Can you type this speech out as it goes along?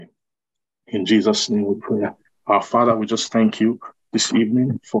In Jesus' name we pray. Our Father, we just thank you this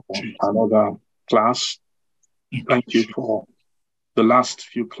evening for another class. Thank you for the last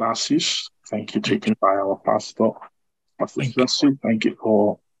few classes. Thank you taken by our pastor, Pastor Jefferson. Thank you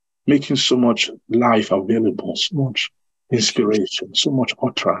for making so much life available, so much inspiration, so much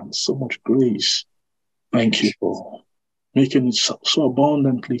utterance, so much grace. Thank you for making it so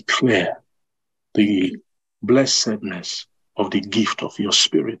abundantly clear the blessedness of the gift of your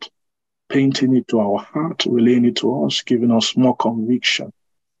Spirit, painting it to our heart, relaying it to us, giving us more conviction,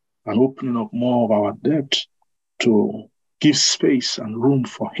 and opening up more of our depth to give space and room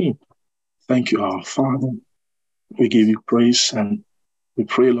for Him. Thank you, our Father. We give you praise, and we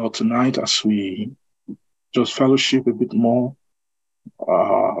pray, Lord, tonight as we just fellowship a bit more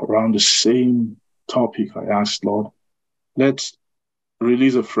around the same topic. I ask, Lord, let's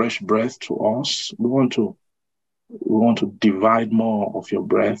release a fresh breath to us. We want to divide more of your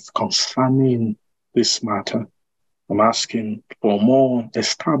breath concerning this matter. I'm asking for more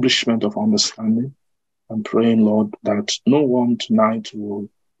establishment of understanding. I'm praying, Lord, that no one tonight will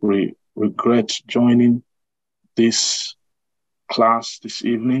regret joining this class this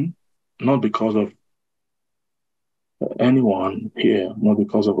evening, not because of anyone here, not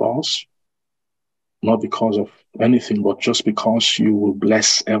because of us, not because of anything, but just because you will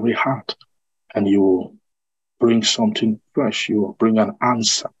bless every heart and you will bring something fresh. You will bring an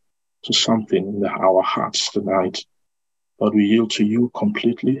answer to something in our hearts tonight. But we yield to you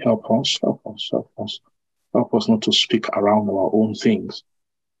completely. Help us, help us, help us. Help us not to speak around our own things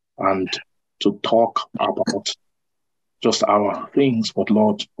and to talk about just our things, but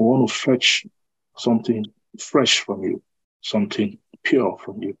Lord, we want to fetch something fresh from you, something pure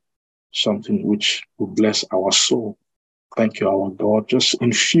from you, something which will bless our soul. Thank you, our God. Just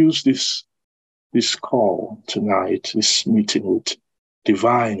infuse this call tonight, this meeting with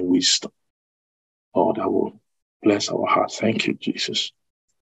divine wisdom. Lord, I will bless our heart. Thank you, Jesus.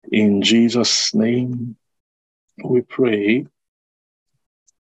 In Jesus' name, we pray.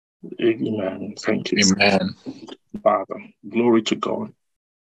 Amen. Thank you. Amen. Father, glory to God.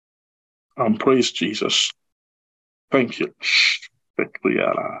 And praise Jesus. Thank you.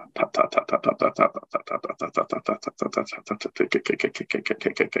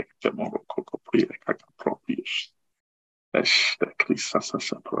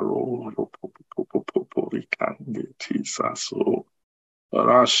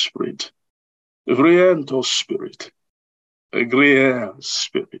 Spirit, Vriento Spirit, Griel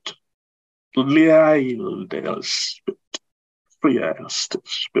Spirit, Liail del Spirit, Friest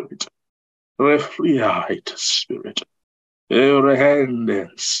Spirit, Refriate Spirit,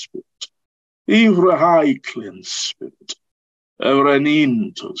 Evrehenden Spirit, Evrehaiklin Spirit,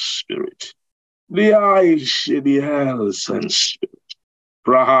 Evreninto Spirit, the Aishedielsen Spirit,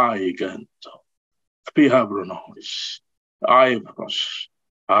 Prahaigento, Pihabronois, Ibros,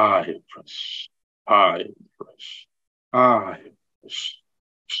 Ibros, Ibros, Ibros,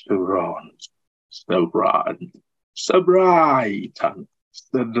 Stebron, Stebran, Stebraitan,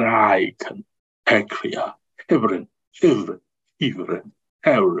 Stedraitan, Hecria, Hebron, Hebron,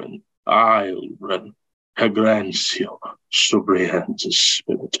 Heron, Ilren, Hegrancio, Subrientus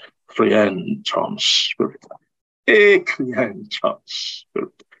Spirit, Frientron Spirit, Ecrientron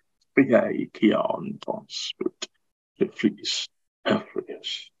Spirit, Friacionton Spirit, Please,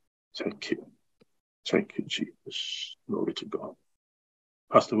 thank you. Thank you, Jesus. Glory to God.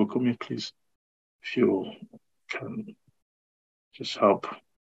 Pastor Wukumi, please, if you can just help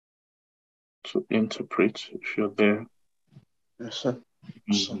to interpret if you're there. Yes, sir.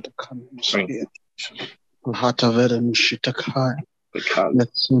 Thank you.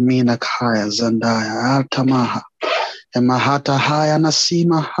 Zandaya Altamaha Emahata Haya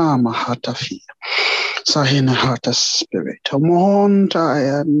Nasima Ha Mahatafi Sahina Hata Spirit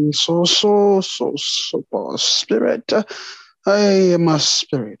Monta and so Spirit. I my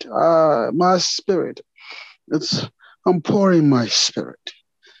spirit. My spirit. I'm pouring my spirit.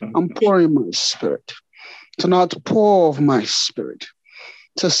 I'm pouring my spirit. It's an outpour of my spirit.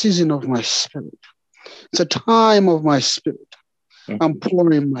 It's a season of my spirit. It's a time of my spirit. I'm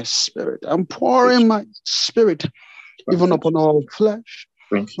pouring my spirit. I'm pouring my spirit even upon all flesh,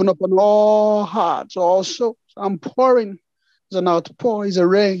 even upon all hearts, all souls. I'm pouring. It's an outpour. It's a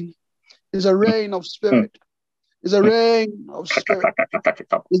rain. It's a rain of spirit. It's a rain of spirit.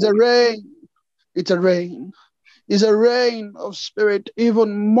 It's a rain. It's a rain. It's a rain of spirit,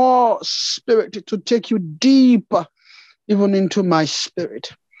 even more spirit to take you deeper, even into my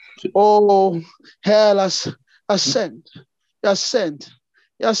spirit. Oh, hell has sent. You have sent.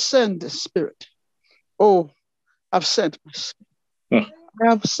 You have sent the spirit. Oh, I've sent my spirit. I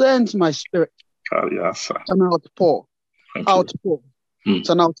have sent my spirit. Yes, sir. It's an outpour. Outpour. It's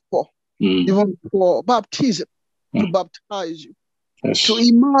an outpour. Even for baptism, to baptize you, to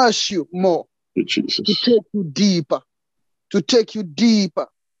immerse you more, Jesus. to take you deeper,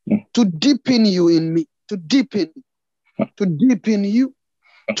 to deepen you in me, to deepen you,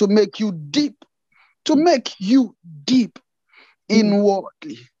 to make you deep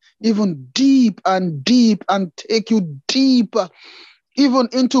inwardly, even deep and take you deeper, even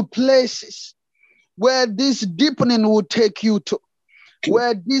into places where this deepening will take you to,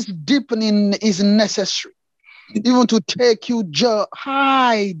 where this deepening is necessary, even to take you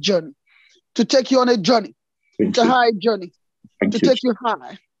high journey, to take you on a journey. It's a high journey. To take you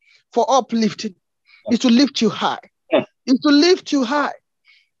high for uplifting is to lift you high. Is to lift you high.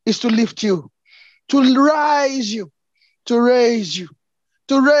 Is to lift you, to rise you, to raise you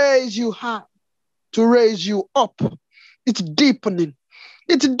high, to raise you up. It's deepening.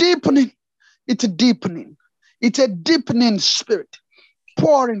 It's deepening. It's deepening. It's a deepening spirit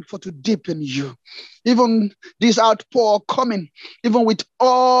pouring for to deepen you. Even this outpour coming, even with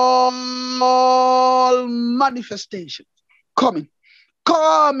all manifestations coming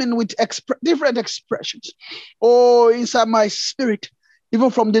with different expressions. Oh, inside my spirit, even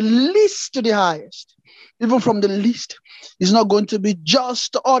from the least to the highest, even from the least, it's not going to be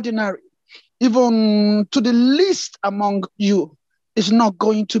just ordinary. Even to the least among you, it's not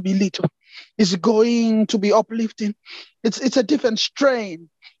going to be little. It's going to be uplifting. It's a different strain.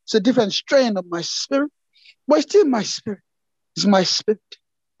 It's a different strain of my spirit, but it's still my spirit. It's my spirit.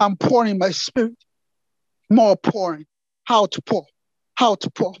 I'm pouring my spirit, more pouring. How to pour.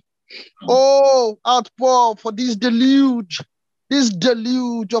 Oh, outpour for this deluge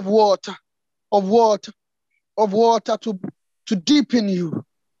of water to deepen you,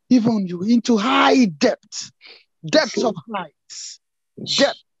 even you into high depths of heights,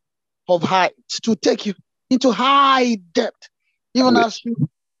 to take you into high depth. Even as you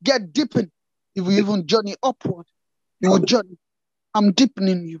get deepened, if you even journey upward, you will journey. I'm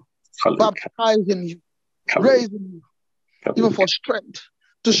deepening you, baptizing you, raising you, even for strength,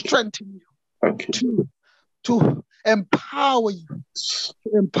 to strengthen you, to empower you, to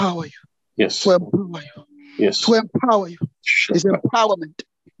empower you. It's empowerment.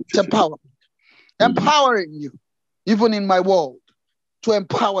 It's empowerment. Empowering you, even in my world, to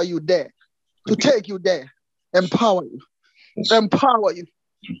empower you there, to take you there, empower you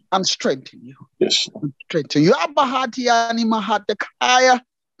and strengthen you. Strengthen you. Abahati ani mahatakaya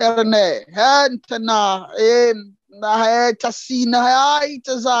erne entana in tasina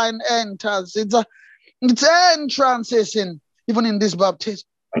design enters. It's entrances even in this baptism.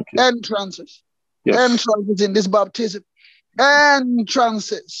 Entrances in this baptism.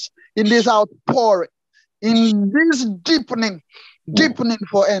 Entrances in this outpouring. In this deepening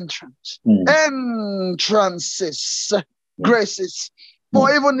for entrance. Entrances, graces.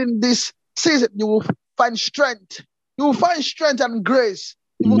 For even in this season, you will find strength. You will find strength and grace,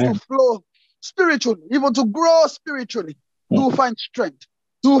 even to flow spiritually, even to grow spiritually. You will find strength.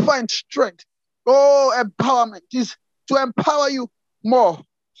 You will find strength. Oh, empowerment is to empower you more.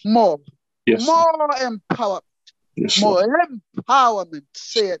 More empowerment. More empowerment,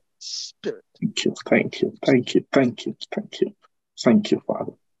 say it, Spirit. Thank you,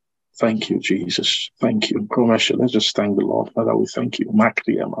 Father. Thank you, Jesus. Thank you. Commercial. Let's just thank the Lord. Father, we thank you.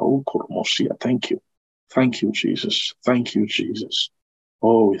 Thank you. Thank you, Jesus. Thank you, Jesus.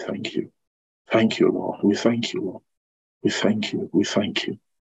 Oh, we thank you. Thank you, Lord. We thank you, Lord. We thank you. We thank you.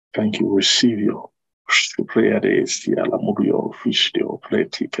 Thank you. Receive your prayer days. Fish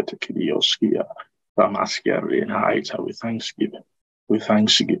with thanksgiving. With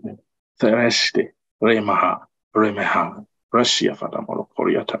thanksgiving. Thursday. Remaha. Russia, Father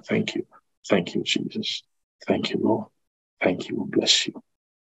Morokoriata. Thank you. Thank you, Jesus. Thank you, Lord. Thank you. Bless you.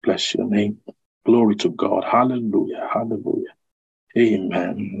 Bless your name. Glory to God. Hallelujah. Hallelujah.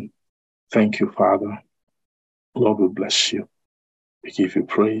 Amen. Thank you, Father. Lord, we bless you. We give you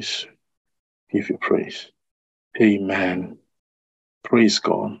praise. Give you praise. Amen. Praise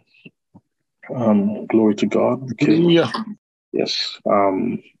God. Glory to God. Okay. Hallelujah. Yes.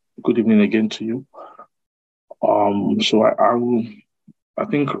 Good evening again to you. So I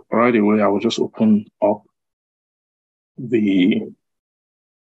think right away I will just open up the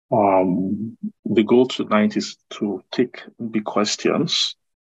goal tonight is to take the questions.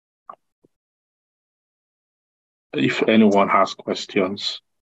 If anyone has questions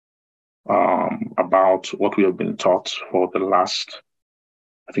about what we have been taught for the last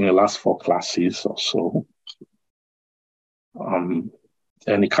 4 classes or so,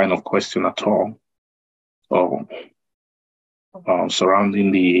 any kind of question at all, or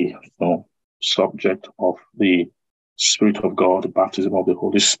surrounding the subject of the Spirit of God, the baptism of the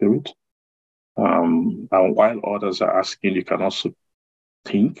Holy Spirit. And while others are asking, you can also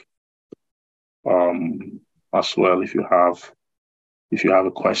think as well if you have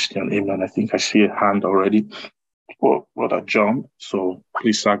a question. Amen. I think I see a hand already for Brother John. So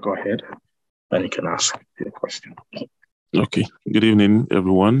please, sir, go ahead and you can ask your question. Okay. Good evening,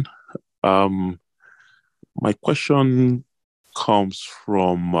 everyone. My question comes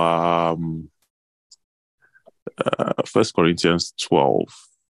from 1 Corinthians 12,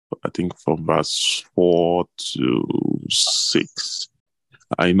 I think from verse 4 to 6.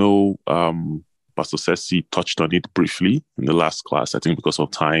 I know Pastor Sessi touched on it briefly in the last class. I think because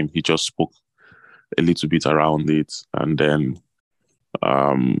of time, he just spoke a little bit around it and then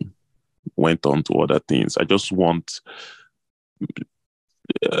went on to other things. I just want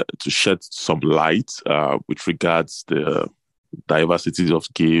to shed some light with regards the diversity of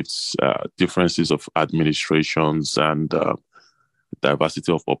gifts, differences of administrations, and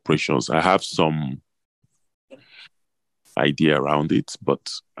diversity of operations. I have some idea around it, but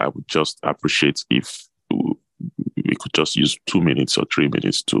I would just appreciate if we could just use 2 minutes or 3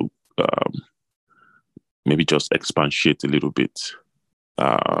 minutes to maybe just expatiate a little bit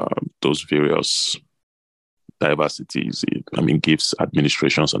those various diversities, gifts,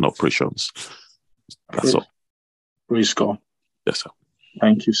 administrations, and operations. That's all. Praise God. Yes, sir.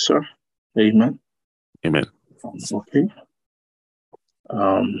 Thank you, sir. Amen. Amen. Okay.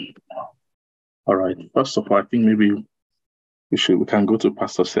 All right. First of all, I think maybe we can go to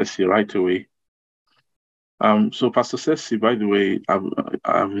Pastor Sessi right away. So Pastor Sessi, by the way,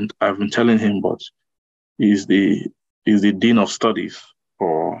 I've been telling him, but he's the Dean of Studies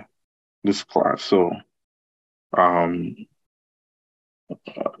for this class. So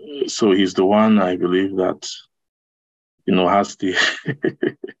so he's the one, I believe, that has the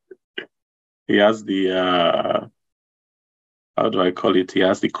he has the how do I call it? He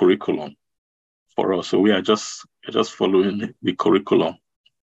has the curriculum for us. So we are just following the curriculum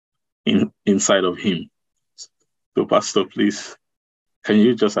inside of him. So Pastor, please, can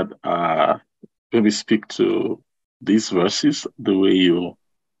you just maybe speak to these verses the way you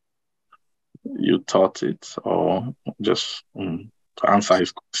taught it, or just to answer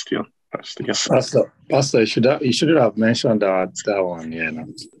his question first? Yes, Pastor, you shouldn't have mentioned that one. Yeah, no.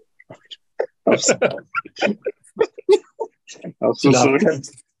 I'm so sorry.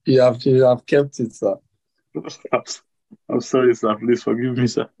 You have kept it, sir. I'm sorry, sir. Please forgive me,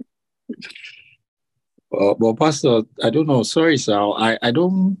 sir. Well, Pastor, I don't know. Sorry, sir.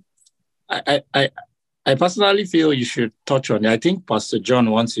 I personally feel you should touch on it. I think Pastor John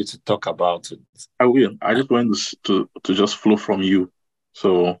wants you to talk about it. I will. I just want to just flow from you.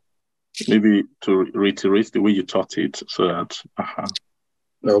 So maybe to reiterate the way you taught it, so that.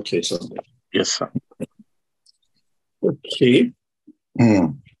 Okay, sir. Yes, sir. Okay.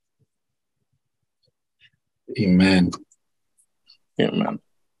 Amen. Amen.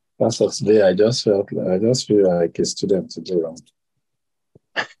 Pastor, today I just feel like a student today.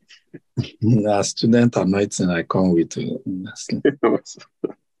 A student anointing I come with. It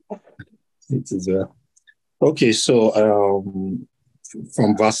is well. Okay, so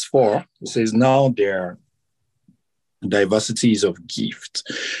from verse 4, it says, now there are diversities of gift.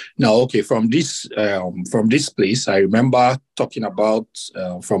 Now, okay, from this place, I remember talking about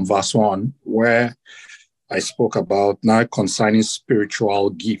from verse 1, where I spoke about now concerning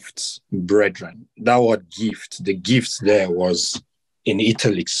spiritual gifts, brethren. That word gift, the gifts there was in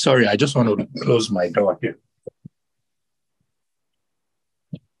italics. Sorry, I just want to close my door here.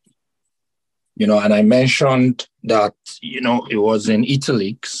 And I mentioned that, it was in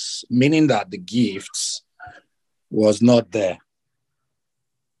italics, meaning that the gifts was not there.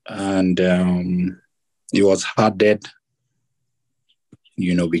 And it was added,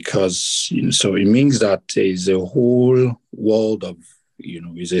 because, so it means that there is a whole world of,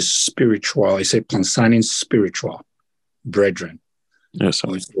 is a spiritual, it's a concerning spiritual brethren. Yes,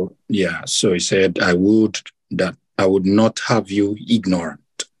 sir. Yeah. So he said, I would not have you ignorant.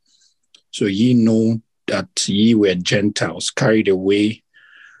 So ye know that ye were Gentiles carried away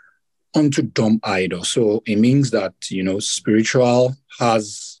unto dumb idols. So it means that, spiritual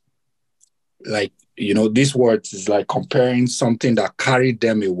has like, this word is like comparing something that carried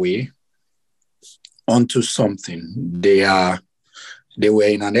them away onto something. They were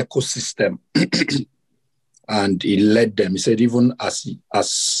in an ecosystem and he led them. He said, even as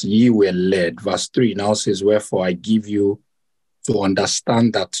ye were led. Verse 3 now says, wherefore I give you to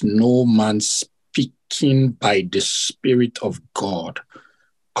understand that no man speaking by the Spirit of God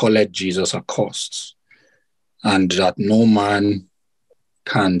calleth Jesus accursed. and that no man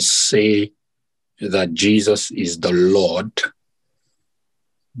can say that Jesus is the Lord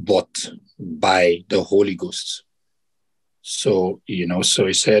but by the Holy Ghost. So, so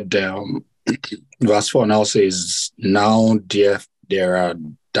he said, verse 4 now says, now there are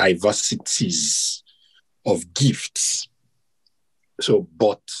diversities of gifts. So,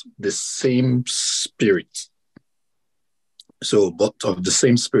 but the same Spirit. So, but of the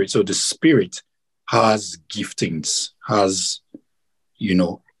same Spirit. So the Spirit has giftings, has,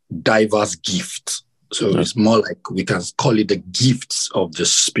 diverse gifts. So it's more like we can call it the gifts of the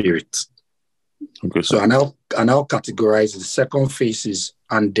Spirit. Okay. So I now categorize the second phase is,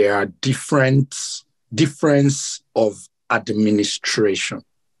 and there are difference of administration,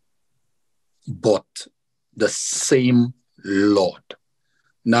 but the same Lord.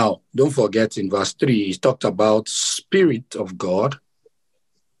 Now, don't forget in verse 3, he talked about Spirit of God.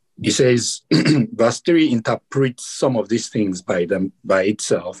 He says, verse 3 interprets some of these things by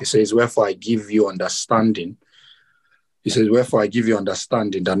itself. He says, wherefore I give you understanding. He says, wherefore I give you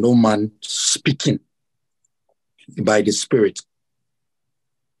understanding that no man speaking by the Spirit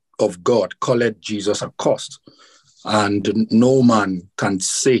of God calleth Jesus accursed. And no man can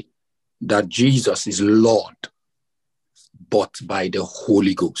say that Jesus is Lord, but by the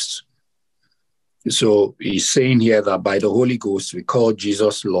Holy Ghost. So he's saying here that by the Holy Ghost, we call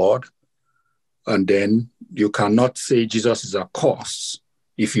Jesus Lord. And then you cannot say Jesus is accursed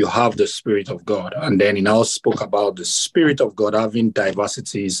if you have the Spirit of God. And then he now spoke about the Spirit of God having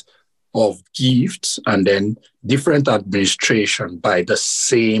diversities of gifts and then different administration by the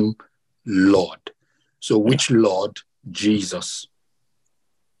same Lord. So which Lord? Jesus.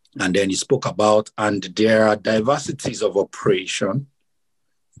 And then he spoke about, and there are diversities of operation,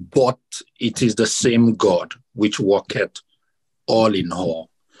 but it is the same God which worketh all in all.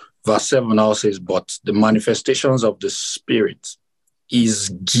 Verse 7 now says, but the manifestations of the Spirit is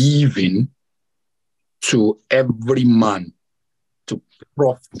given to every man to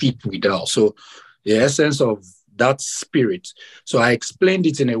profit withal. So the essence of that Spirit. So I explained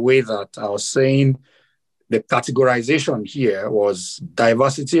it in a way that I was saying the categorization here was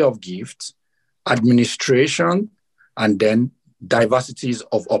diversity of gifts, administration, and then diversities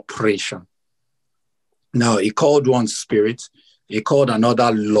of operation. Now, he called one Spirit, he called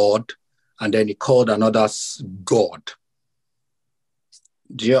another Lord, and then he called another God.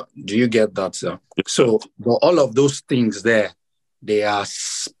 Do you get that, sir? So all of those things there, they are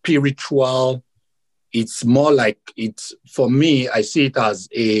spiritual. It's more like for me, I see it as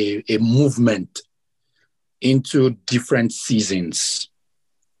a movement into different seasons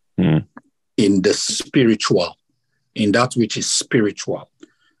in the spiritual, in that which is spiritual.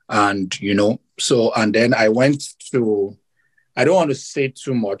 And, and then I went to, I don't want to say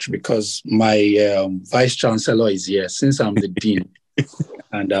too much because my vice chancellor is here since I'm the dean.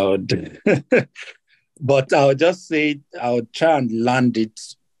 And I would, but I would just say, I would try and land it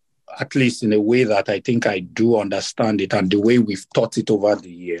at least in a way that I think I do understand it and the way we've taught it over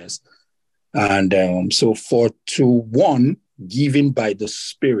the years. And so one, given by the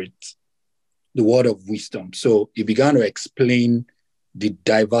Spirit, the word of wisdom. So he began to explain the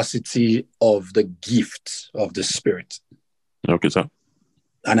diversity of the gifts of the Spirit. Okay, sir.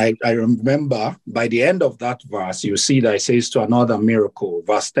 And I remember by the end of that verse, you see that it says to another miracle,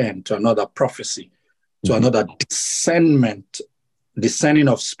 verse 10, to another prophecy, to another discerning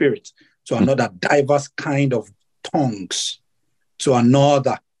of spirit, to another diverse kind of tongues, to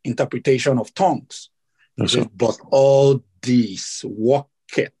another interpretation of tongues. Yes, says, but all these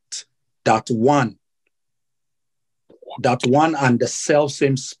worketh that one and the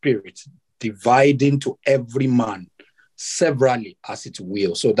self-same Spirit, dividing to every man severally as it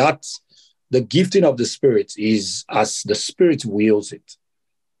will. So that's the gifting of the Spirit is as the Spirit wills it.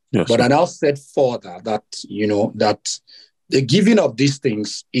 Yes, but I now said further that, that the giving of these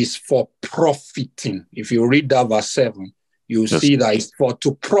things is for profiting. If you read that verse 7, you see that it's for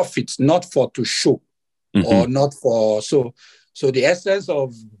to profit, not for to show, or not for, so the essence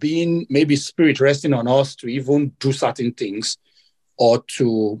of being maybe Spirit resting on us to even do certain things or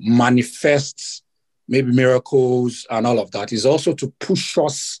to manifest maybe miracles and all of that is also to push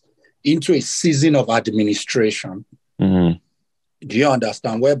us into a season of administration. Do you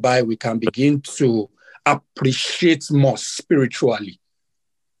understand? Whereby we can begin to appreciate more spiritually.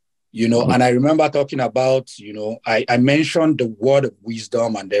 And I remember talking about, I mentioned the word of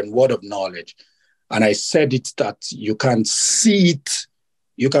wisdom and then word of knowledge. And I said it that you can see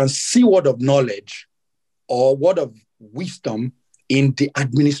word of knowledge or word of wisdom in the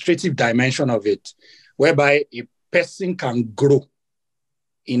administrative dimension of it, whereby a person can grow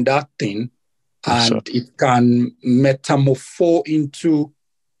in that thing and it can metamorphose into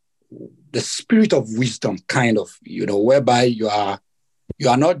the spirit of wisdom, kind of, whereby you are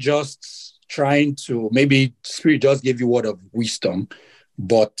not just trying to, maybe spirit just gave you word of wisdom,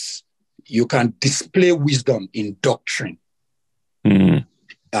 but you can display wisdom in doctrine and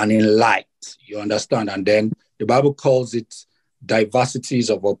in light, you understand? And then the Bible calls it diversities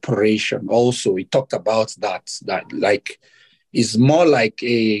of operation. Also, it talked about that like it's more like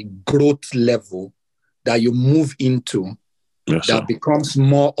a growth level that you move into that becomes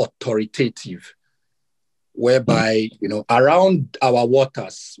more authoritative, whereby, around our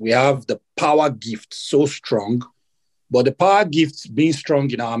waters, we have the power gift so strong, but the power gift being strong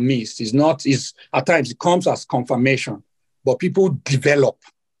in our midst is at times it comes as confirmation, but people develop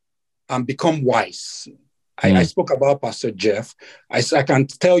and become wise. I spoke about Pastor Jeff. I can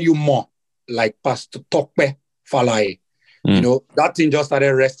tell you more, like Pastor Tokurah Falai. That thing just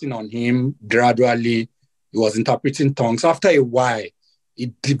started resting on him gradually. He was interpreting tongues. After a while,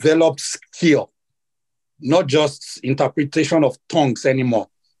 he developed skill, not just interpretation of tongues anymore,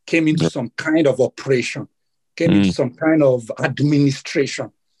 came into some kind of operation, came into some kind of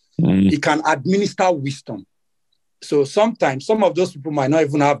administration. He can administer wisdom. So sometimes some of those people might not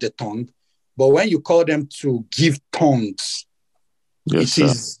even have the tongue, but when you call them to give tongues, it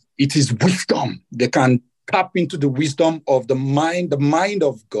is wisdom. They can tap into the wisdom of the mind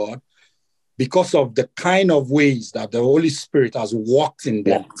of God, because of the kind of ways that the Holy Spirit has walked in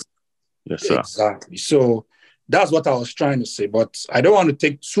them. Yes, sir. Exactly. So that's what I was trying to say, but I don't want to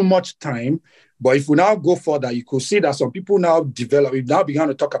take too much time. But if we now go further, you could see that some people we've now begun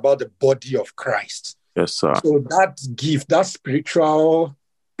to talk about the body of Christ. Yes, sir. So that gift, that spiritual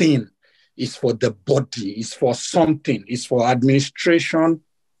thing is for the body, is for something, is for administration,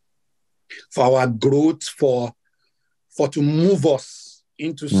 for our growth, for to move us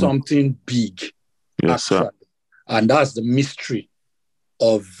into something big. Yes, actually. sir. And that's the mystery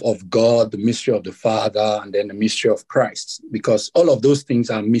of God, the mystery of the Father, and then the mystery of Christ, because all of those things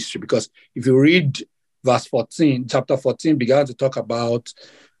are mystery. Because if you read verse 14, chapter 14 began to talk about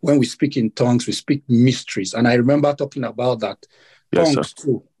when we speak in tongues, we speak mysteries. And I remember talking about that. Yes, tongues sir.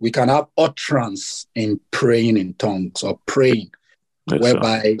 too. We can have utterance in praying in tongues or praying,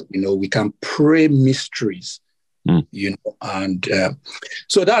 whereby, we can pray mysteries, and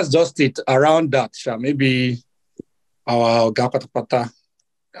so that's just it around that. Maybe our Gapatapata,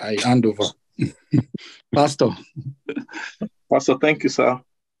 I hand over. Pastor. Pastor, thank you, sir.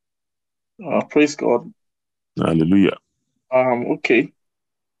 Praise God. Hallelujah. Okay.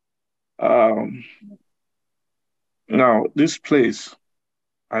 Now, this place,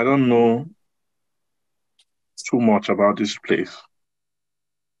 I don't know too much about this place.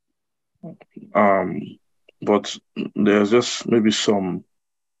 But there's just maybe some,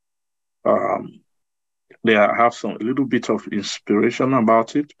 they have some a little bit of inspiration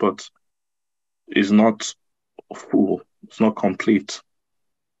about it, but it's not full, it's not complete.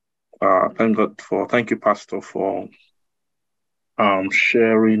 Thank you, Pastor, for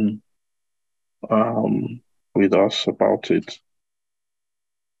sharing with us about it.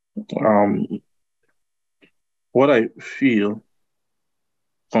 What I feel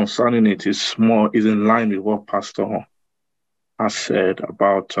concerning it is in line with what Pastor has said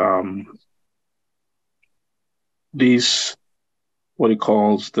about this, what he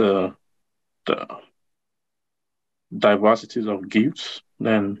calls the diversities of gifts,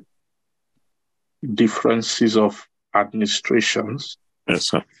 then differences of administrations, Yes,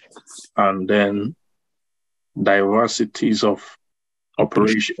 sir. and then diversities of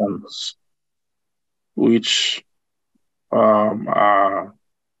operations, which are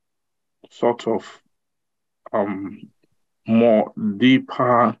sort of more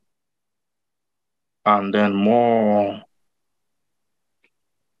deeper and then more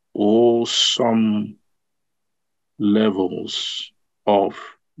wholesome levels of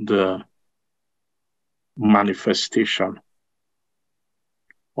the manifestation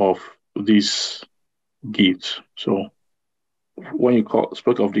of these gifts. So when you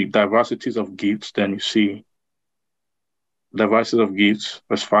spoke of the diversities of gifts, then you see diversities of gifts,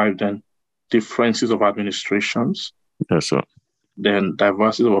 verse 5, then differences of administrations. Yes, sir. Then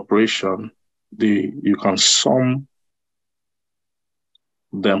diversity of operation, you can sum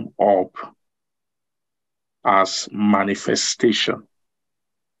them up as manifestation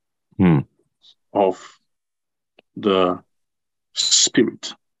of the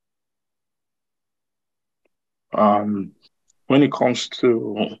Spirit. When it comes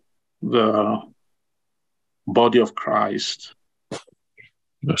to the body of Christ,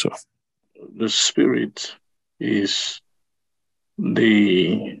 Yes, sir. the Spirit is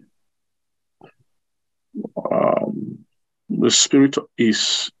the The spirit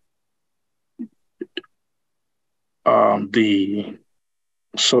is the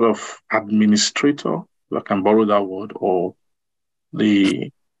sort of administrator, if I can borrow that word, or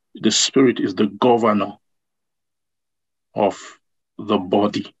the spirit is the governor of the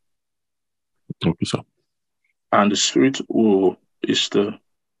body. Okay, sir. And the spirit is the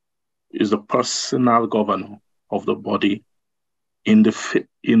personal governor of the body in the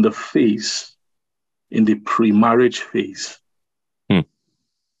phase, in the pre-marriage phase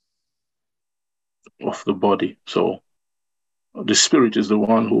of the body. So the spirit is the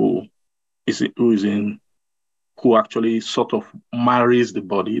one who actually sort of marries the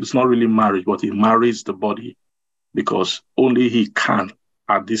body. It's not really marriage, but he marries the body because only he can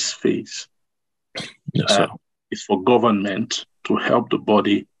at this phase. Yes, sir. It's for government to help the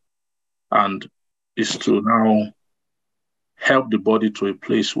body, and is to now help the body to a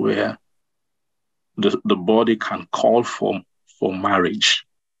place where the body can call for marriage,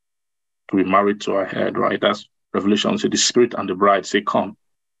 to be married to our head, right? That's Revelation says the spirit and the bride say, come.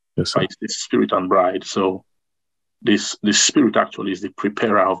 Yes, sir. Right? The spirit and bride. So the spirit actually is the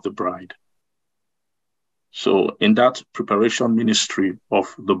preparer of the bride. So in that preparation ministry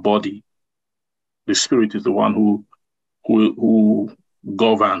of the body, the spirit is the one who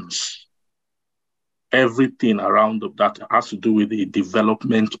governs everything around that has to do with the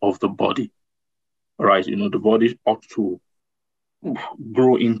development of the body, right? The body ought to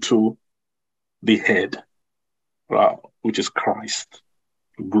grow into the head, which is Christ,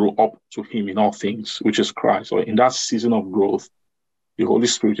 grow up to him in all things, which is Christ. So in that season of growth, the Holy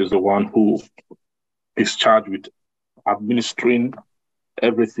Spirit is the one who is charged with administering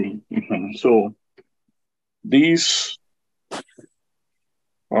everything. So this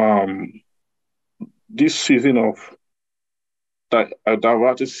season of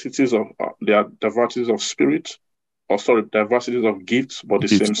diversities of there are diversities of spirit, diversities of gifts, but the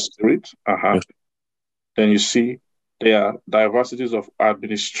same spirit. Yes. Then you see there are diversities of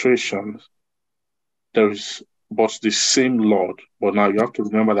administrations. There is but the same Lord. But now you have to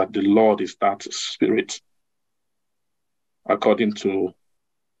remember that the Lord is that spirit, according to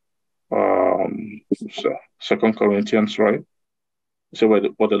 2 Corinthians, right? So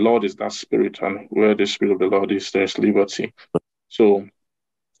but the Lord is that spirit, and where the spirit of the Lord is, there's liberty. So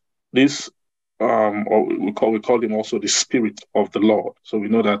this or we call him also the spirit of the Lord. So we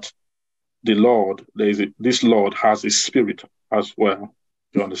know that the Lord, this Lord has a spirit as well.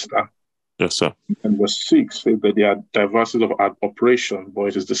 You understand? Yes, sir. And verse 6 says that there are diversities of operation, but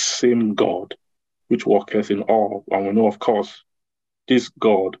it is the same God which worketh in all. And we know, of course, this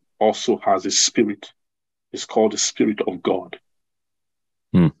God also has a spirit. It's called the Spirit of God.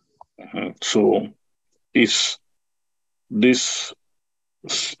 So is this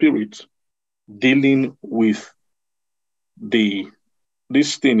spirit dealing with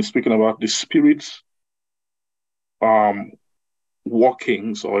this thing is speaking about the spirit's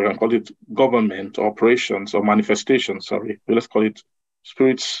workings, or you can call it government operations or manifestations, let's call it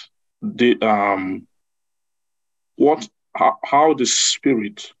spirits, how the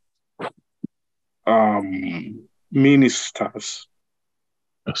spirit ministers,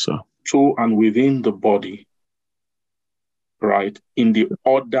 yes, sir, to and within the body, right, in the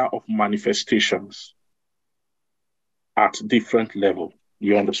order of manifestations at different levels.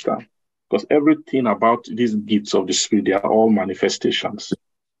 You understand? Because everything about these gifts of the Spirit, they are all manifestations.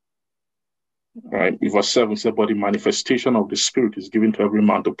 Right? Verse 7 says, but the manifestation of the Spirit is given to every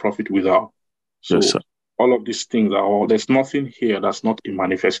man to profit without. So yes, sir, all of these things there's nothing here that's not a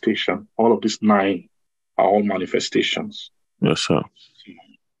manifestation. All of these 9 are all manifestations. yes, sir.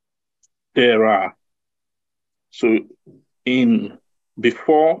 There are. So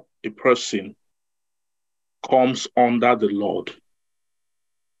before a person comes under the Lord,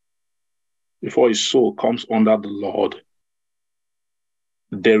 before his soul comes under the Lord,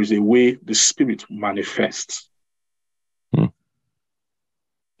 there is a way the Spirit manifests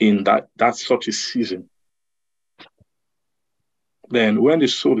in that's such a season. Then when the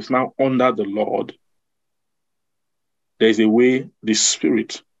soul is now under the Lord, there is a way the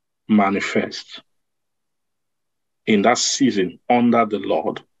Spirit manifests in that season under the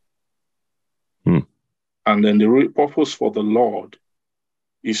Lord. And then the purpose for the Lord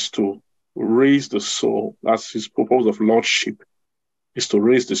is to raise the soul. That's his purpose of lordship, is to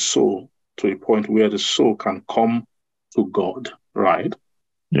raise the soul to a point where the soul can come to God, right?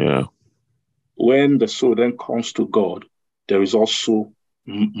 Yeah. When the soul then comes to God, there is also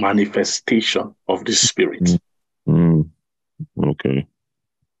manifestation of the Spirit. Okay.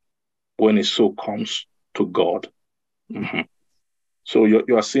 When a soul comes to God. So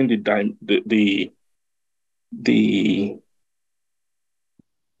you are seeing the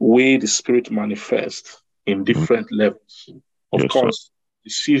way the Spirit manifests in different levels. Of course, the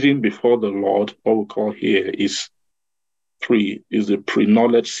season before the Lord, what we call here is the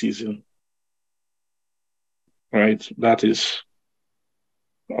pre-knowledge season, right? That is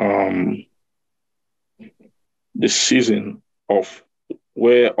the season of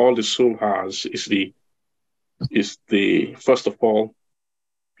where all the soul has is the first of all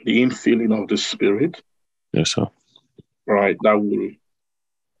the infilling of the Spirit. Yes, sir. Right, that will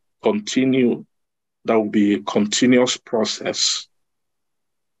continue. That will be a continuous process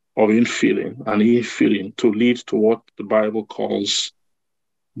of infilling to lead to what the Bible calls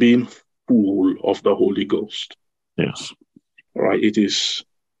being full of the Holy Ghost. Yes. Right, it is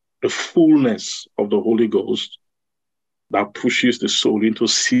the fullness of the Holy Ghost that pushes the soul into a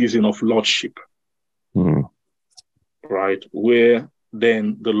season of lordship. Right, where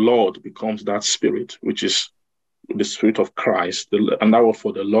then the Lord becomes that Spirit, which is the Spirit of Christ. And that word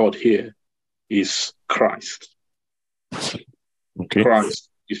for the Lord here is Christ. Okay. Christ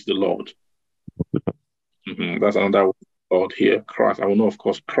is the Lord. That's another word here, Christ. I will know, of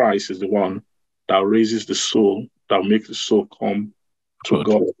course, Christ is the one that raises the soul, that makes the soul come to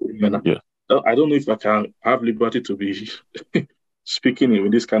God. Yeah. I don't know if I can have liberty to be speaking in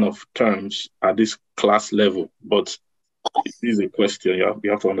these kind of terms at this class level, but it is a question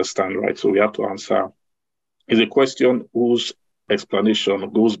you have to understand, right? So we have to answer. It's a question whose explanation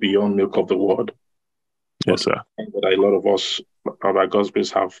goes beyond milk of the word. Yes, sir. But a lot of us, by God's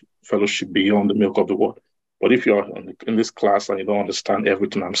grace, have fellowship beyond the milk of the word. But if you're in this class and you don't understand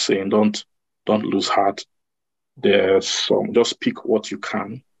everything I'm saying, don't lose heart. There's some, just pick what you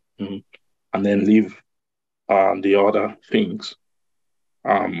can and then leave the other things.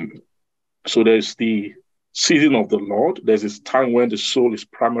 So there's the season of the Lord. There's this time when the soul is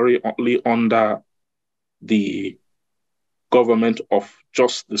primarily under the government of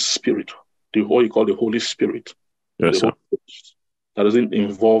just the Spirit, what you call the Holy Spirit. Yes, sir. That doesn't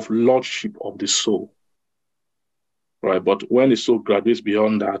involve lordship of the soul, right? But when the soul graduates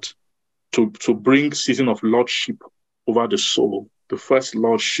beyond that, to bring season of lordship over the soul, the first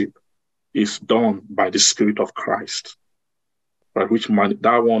lordship is done by the Spirit of Christ, right?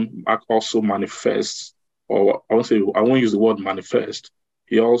 That one also manifests, or I won't use the word manifest.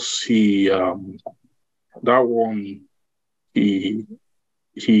 He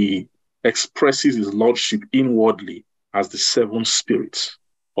expresses his lordship inwardly as the seven spirits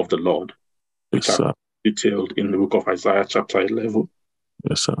of the Lord, which are detailed in the book of Isaiah, chapter 11.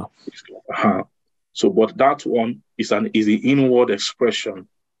 Yes, sir. So, but that one is the inward expression.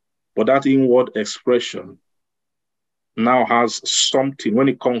 But that inward expression now has something, when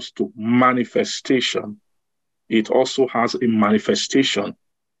it comes to manifestation, it also has a manifestation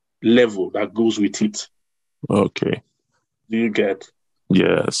level that goes with it. Okay. Do you get?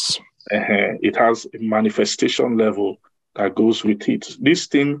 Yes. It has a manifestation level that goes with it. This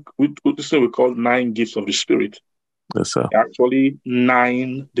thing we call 9 gifts of the Spirit. Yes, sir. Actually,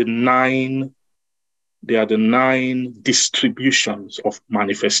 they are the 9 distributions of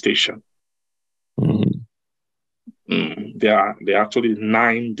manifestation. They are actually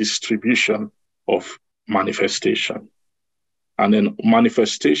 9 distribution of manifestation. And then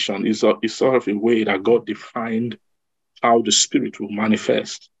manifestation is sort of a way that God defined how the Spirit will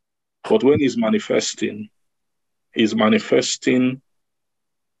manifest. But when he's manifesting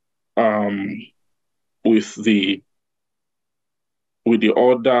with the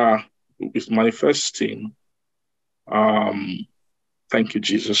order, is manifesting. Thank you,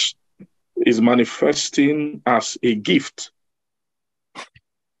 Jesus. Is manifesting as a gift.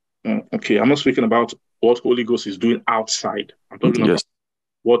 Okay, I'm not speaking about what Holy Ghost is doing outside. I'm talking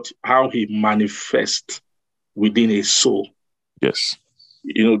about how he manifests within a soul. Yes.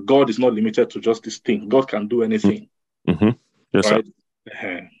 God is not limited to just this thing. God can do anything. Yes, right?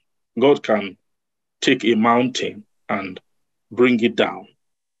 God can take a mountain and bring it down,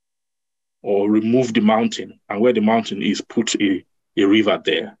 or remove the mountain, and where the mountain is, put a river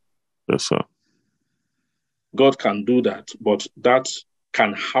there. Yes, sir. God can do that, but that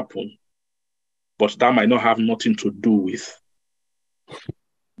can happen, but that might not have nothing to do with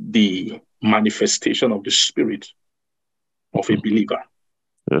the manifestation of the Spirit of a believer.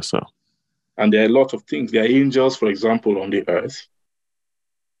 Yes, sir. And there are a lot of things. There are angels, for example, on the earth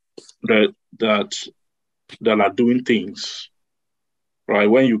that are doing things. Right?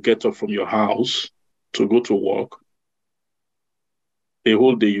 When you get up from your house to go to work, a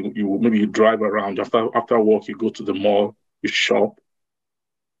whole day you drive around. After work, you go to the mall, you shop,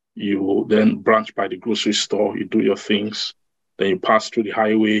 you then branch by the grocery store, you do your things. then you pass through the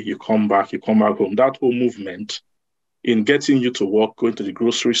highway, you come back home. That whole movement in getting you to work, going to the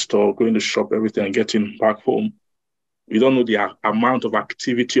grocery store, going to shop, everything, and getting back home, you don't know the amount of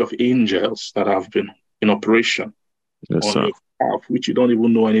activity of angels that have been in operation on your behalf, which you don't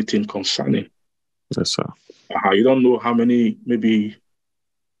even know anything concerning. Yes, sir. You don't know how many, maybe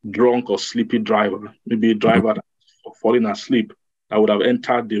drunk or sleepy driver, maybe a driver that's falling asleep that would have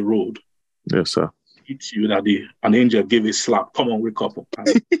entered the road. Yes, sir. Hit you that an angel gave a slap. Come on, wake up.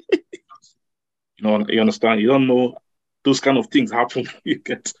 You understand? You don't know those kind of things happen. You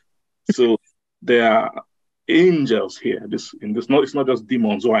get so there are angels here. It's not just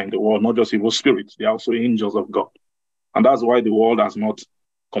demons who are in the world, not just evil spirits. They are also angels of God, and that's why the world has not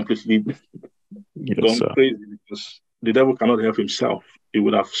completely gone crazy, because the devil cannot help himself. He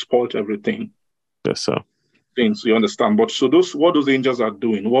would have spoiled everything. Yes, sir. Things, you understand. But so what those angels are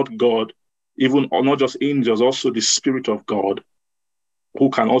doing, what God, even or not just angels, also the Spirit of God, who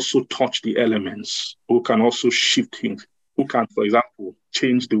can also touch the elements, who can also shift things, who can, for example,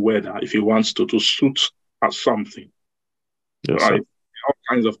 change the weather if he wants to suit something. Yes, right? sir. All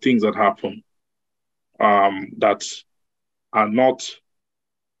kinds of things that happen that are not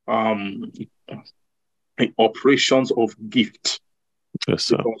operations of gift. Yes,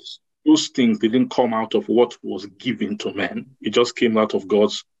 sir. Because those things didn't come out of what was given to men. It just came out of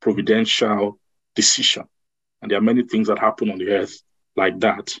God's providential decision. And there are many things that happen on the earth like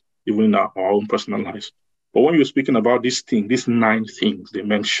that, even in our own personal lives. But when you're speaking about these 9 things they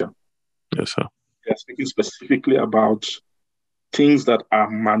mention, yes, sir, they're speaking specifically about things that are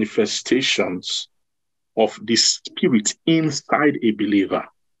manifestations of the Spirit inside a believer,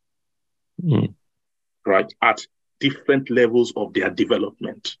 right, at different levels of their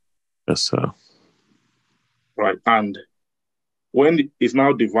development. Yes, sir. Right, and when it's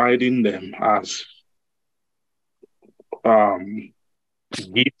now dividing them as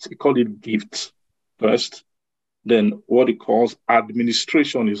gifts, we call it gifts first. Then what it calls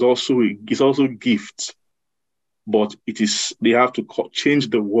administration is also gifts, but they have to change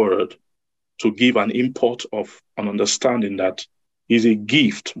the word to give an import of an understanding that is a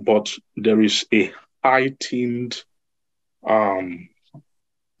gift, but there is a heightened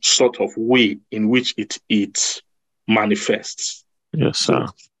sort of way in which it manifests. Yes, sir.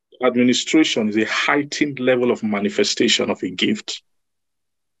 So administration is a heightened level of manifestation of a gift.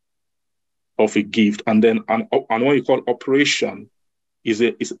 And then and what you call operation is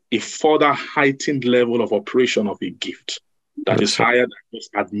a further heightened level of operation of a gift that is higher than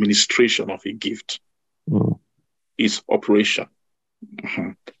just administration of a gift. It's operation.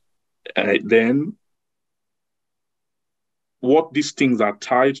 Then what these things are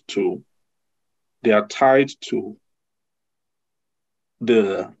tied to, they are tied to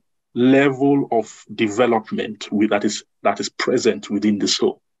the level of development that is present within the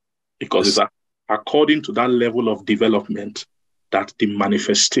soul, because it's according to that level of development that the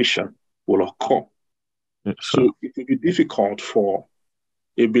manifestation will occur. Yes, so it will be difficult for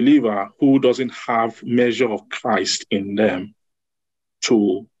a believer who doesn't have measure of Christ in them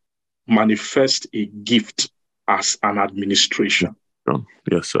to manifest a gift as an administration.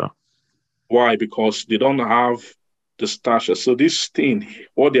 Yes, sir. Why? Because they don't have the stature. So this thing,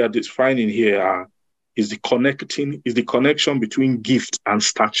 what they are defining here is the connection between gift and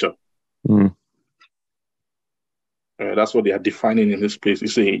stature. That's what they are defining in this place.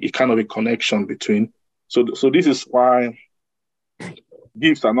 It's a kind of a connection between. So this is why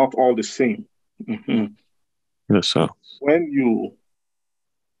gifts are not all the same. Yes, sir. When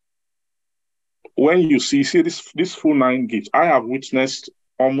you see this full 9 gifts, I have witnessed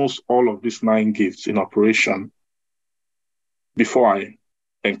almost all of these 9 gifts in operation before I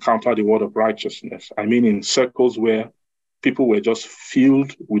encountered the word of righteousness. I mean, in circles where people were just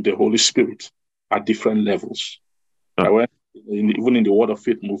filled with the Holy Spirit at different levels. I went even in the Word of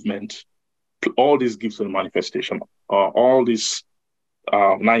Faith movement, all these gifts of manifestation, all these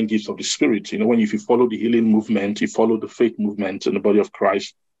 9 gifts of the Spirit. If you follow the healing movement, you follow the faith movement in the body of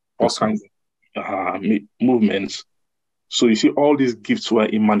Christ, all kinds of movements. So you see, all these gifts were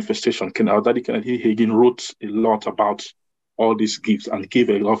in manifestation. Our Daddy Kennedy Hagin wrote a lot about all these gifts and gave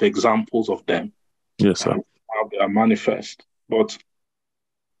a lot of examples of them. Yes, sir. How they are manifest. But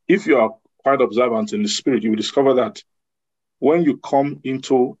if you are quite observant in the Spirit, you will discover that when you came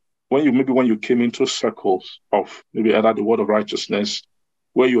into circles of maybe either the word of righteousness,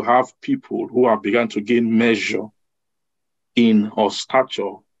 where you have people who have begun to gain measure in or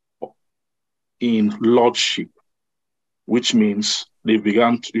stature in lordship, which means you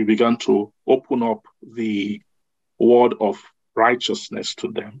began to open up the word of righteousness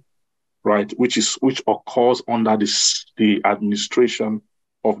to them. right? Which occurs under the administration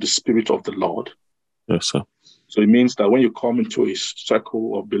of the Spirit of the Lord. Yes, sir. So it means that when you come into a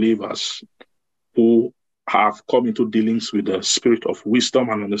circle of believers who have come into dealings with the spirit of wisdom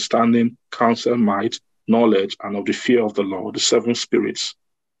and understanding, counsel, might, knowledge, and of the fear of the Lord, the seven spirits,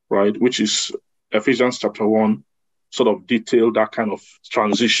 right? Which is Ephesians chapter 1, sort of detailed that kind of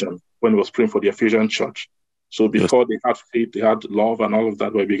transition when he was praying for the Ephesian church. So before they had faith, they had love and all of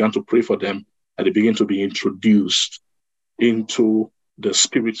that, where we began to pray for them, and they begin to be introduced into the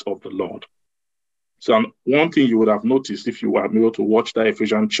spirits of the Lord. So one thing you would have noticed if you were able to watch the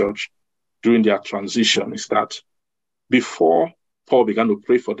Ephesian church during their transition is that before Paul began to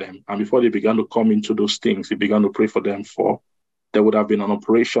pray for them and before they began to come into those things, he began to pray for them for, there would have been an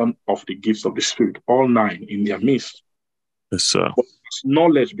operation of the gifts of the Spirit, all 9 in their midst. Yes, sir. But as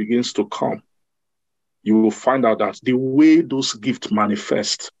knowledge begins to come, you will find out that the way those gifts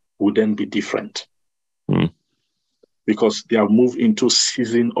manifest will then be different. Because they have moved into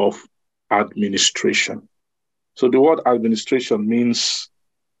season of administration. So the word administration means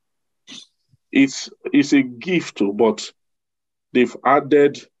it's a gift too, but they've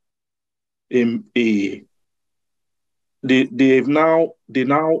added they now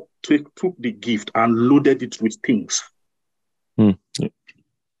took the gift and loaded it with things.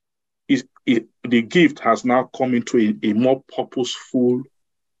 The gift has now come into a more purposeful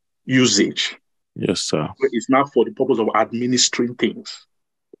usage. Yes, sir. It's now for the purpose of administering things.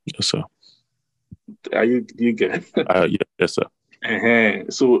 Yes, sir. Do you get it? Yes, sir.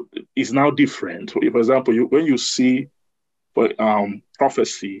 So it's now different. For example, when you see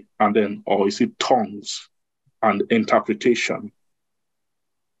prophecy or you see tongues and interpretation,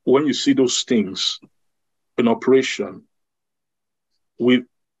 when you see those things in operation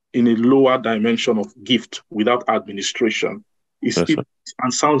in a lower dimension of gift without administration, it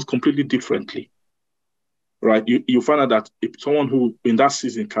sounds completely differently, right? You find out that if someone who in that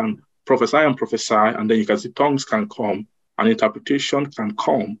season can prophesy, and then you can see tongues can come and interpretation can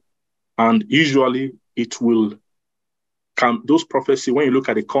come, and usually those prophecies, when you look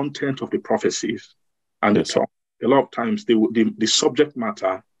at the content of the prophecies and the tongue, a lot of times the subject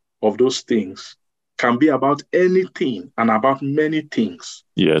matter of those things can be about anything and about many things.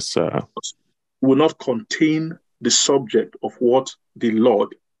 Yes, sir. Will not contain the subject of what the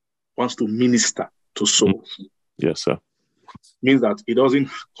Lord wants to minister to souls. Yes, sir. Means that it doesn't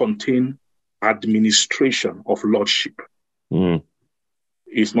contain administration of lordship.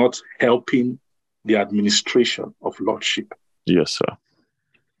 It's not helping the administration of lordship. Yes, sir.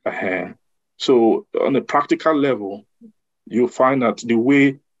 So on a practical level, you'll find that the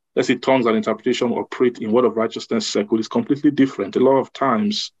way, let's say, tongues and interpretation operate in word of righteousness circle is completely different. A lot of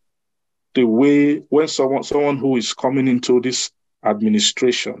times, the way when someone who is coming into these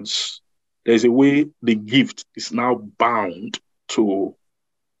administrations, there's a way the gift is now bound to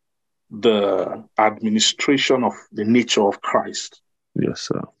the administration of the nature of Christ. Yes,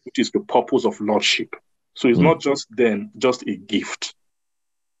 sir. Which is the purpose of lordship. So it's not just a gift,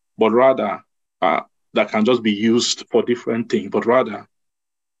 but rather that can just be used for different things, but rather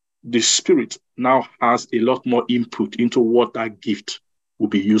the Spirit now has a lot more input into what that gift will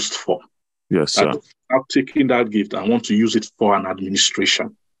be used for. Yes, sir. Now taking that gift and want to use it for an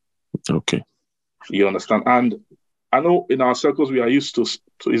administration. Okay. You understand? And I know in our circles we are used to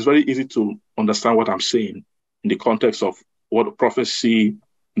it's very easy to understand what I'm saying in the context of what prophecy,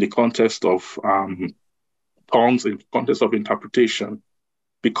 in the context of tongues, in the context of interpretation,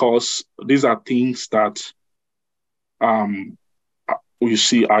 because these are things that we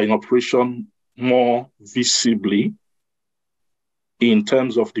see are in operation more visibly in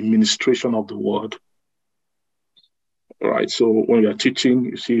terms of the ministration of the word. Right. So when we are teaching,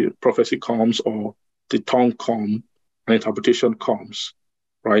 you see prophecy comes or the tongue comes and interpretation comes,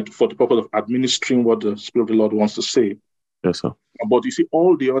 right, for the purpose of administering what the Spirit of the Lord wants to say. Yes, sir. But you see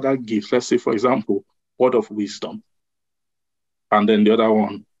all the other gifts, let's say, for example, word of wisdom, and then the other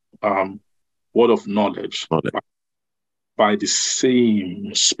one, word of knowledge. By the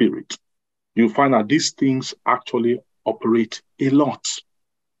same Spirit. You find that these things actually operate a lot.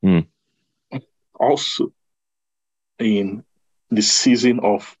 Also, in the season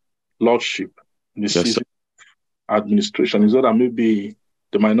of lordship, in the season of administration, is that maybe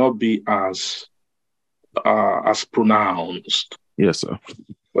they might not be as pronounced. Yes, sir.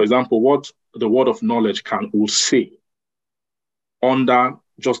 For example, what the word of knowledge will say under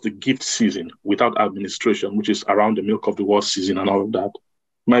just the gift season without administration, which is around the milk of the word season and all of that,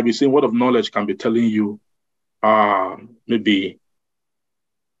 might be saying word of knowledge can be telling you maybe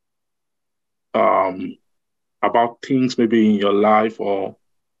about things maybe in your life or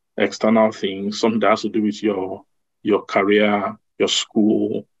external things, something that has to do with your career, your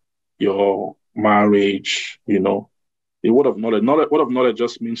school, your marriage, The word of knowledge. Word of knowledge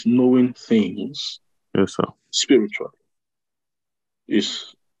just means knowing things Yes, sir. spiritually,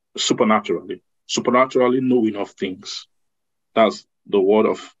 is supernaturally. Supernaturally knowing of things. That's the word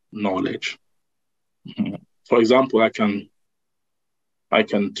of knowledge. For example, I can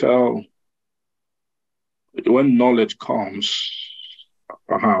tell when knowledge comes.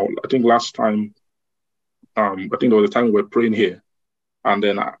 I think last time, I think there was a time we were praying here, and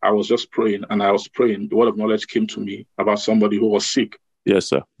then I was just praying, and I was praying. The word of knowledge came to me about somebody who was sick. Yes,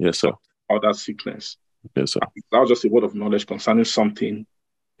 sir. Yes, sir. About that sickness. Yes, sir. That was just a word of knowledge concerning something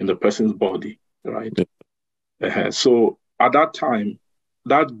in the person's body, right? Yeah. So at that time,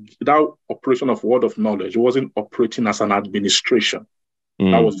 that operation of word of knowledge wasn't operating as an administration.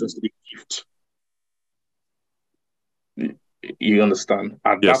 That was just a gift. You understand?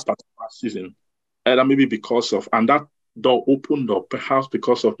 At that particular season, either maybe because of, and that door opened up, perhaps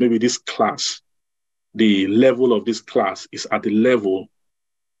because of maybe this class, the level of this class is at the level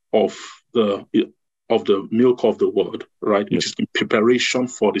of the milk of the word, right? Which is in preparation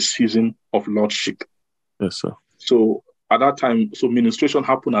for the season of lordship. Yes, sir. So at that time, so ministration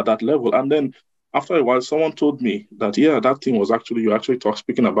happened at that level. And then after a while, someone told me that, that thing was actually, you actually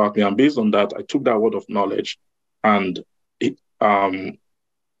speaking about me. And based on that, I took that word of knowledge and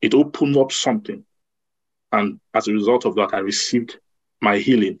it opened up something. And as a result of that, I received my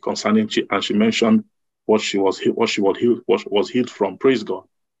healing concerning, and she mentioned what she was healed from. Praise God.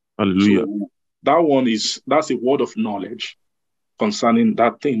 Hallelujah. So that's a word of knowledge concerning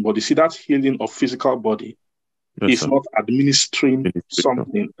that thing. But you see, that healing of physical body is not administering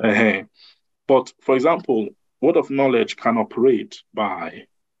something. But for example, word of knowledge can operate by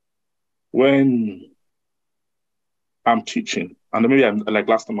when I'm teaching, and maybe I'm like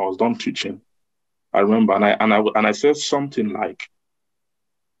last time I was done teaching. I remember, and I said something like,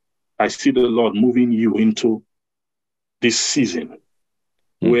 "I see the Lord moving you into this season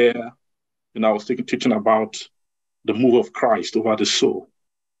where, I was teaching about the move of Christ over the soul."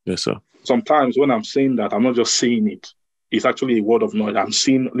 Yes, sir. Sometimes when I'm saying that, I'm not just saying it. It's actually a word of knowledge.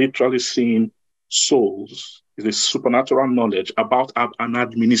 I'm literally seeing souls. It's a supernatural knowledge about an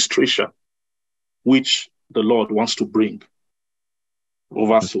administration which the Lord wants to bring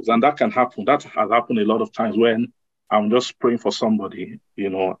over souls. And that can happen. That has happened a lot of times when I'm just praying for somebody,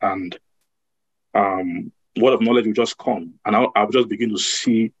 and word of knowledge will just come. And I'll just begin to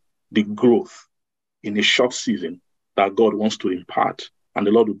see the growth in a short season that God wants to impart. And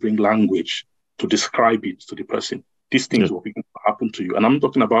the Lord will bring language to describe it to the person. These things will begin to happen to you. And I'm not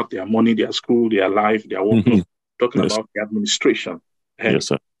talking about their money, their school, their life, their work. No, I'm talking about the administration. And yes,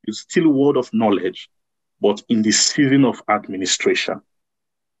 sir. It's still word of knowledge, but in the season of administration.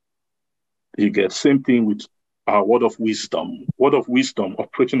 You get same thing with our word of wisdom. Word of wisdom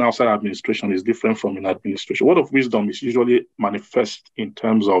operating outside administration is different from in administration. Word of wisdom is usually manifest in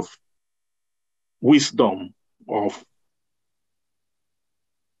terms of wisdom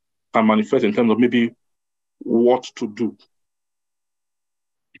can manifest in terms of maybe what to do.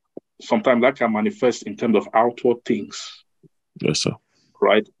 Sometimes that can manifest in terms of outward things. Yes, sir.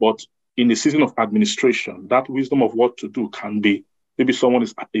 Right? But in the season of administration, that wisdom of what to do can be, maybe someone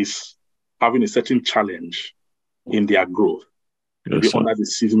is having a certain challenge in their growth, maybe under the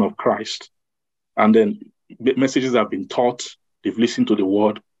season of Christ. And then messages have been taught, they've listened to the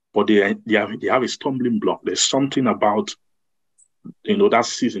word, but they have a stumbling block. There's something about that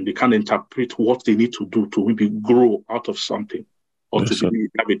season. They can't interpret what they need to do to maybe grow out of something, or to maybe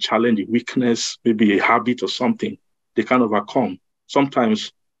have a challenge, a weakness, maybe a habit or something they can't overcome.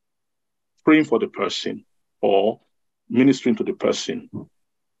 Sometimes praying for the person or ministering to the person,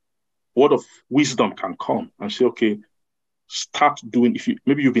 word of wisdom can come and say, okay, start doing,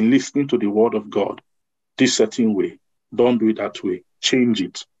 maybe you've been listening to the word of God this certain way, don't do it that way, change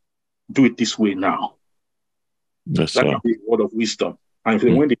it, do it this way now. Yes, that can be a word of wisdom. And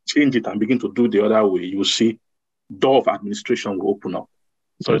when they change it and begin to do the other way, you will see door of administration will open up.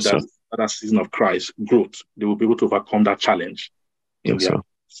 So that season of Christ growth, they will be able to overcome that challenge.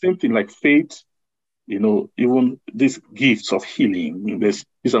 Same thing like faith, even these gifts of healing, this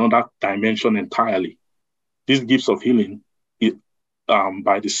is another dimension entirely. These gifts of healing,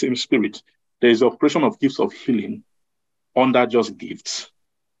 by the same Spirit, there is operation of gifts of healing under just gifts.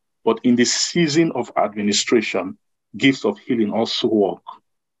 But in the season of administration, gifts of healing also work.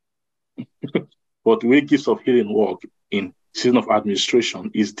 But the way gifts of healing work in season of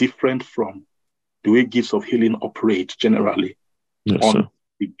administration is different from the way gifts of healing operate generally the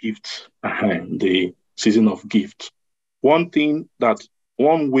gifts, the season of gift. One thing that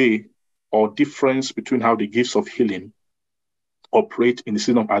one way or difference between how the gifts of healing operate in the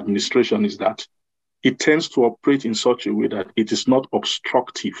season of administration is that it tends to operate in such a way that it is not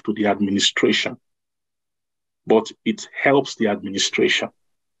obstructive to the administration, but it helps the administration.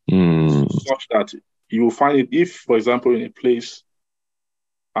 Such that you will find it if, for example, in a place,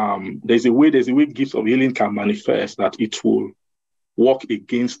 there's a way gifts of healing can manifest that it will work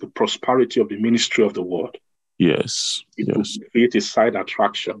against the prosperity of the ministry of the word. Yes. It will create a side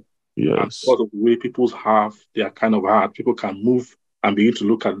attraction. Yes. And because of the way people have their kind of heart, people can move and begin to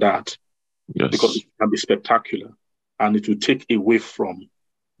look at that. Yes. Because it can be spectacular. And it will take away from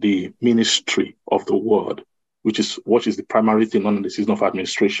the ministry of the word, which is what is the primary thing on the season of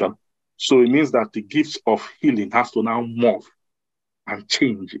administration. So it means that the gifts of healing has to now morph and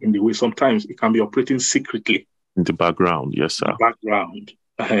change in the way. Sometimes it can be operating secretly. In the background, yes, sir. Background,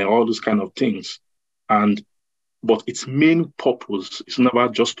 all those kind of things. But its main purpose is never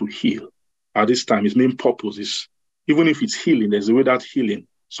just to heal. At this time, its main purpose is, even if it's healing, there's a way that healing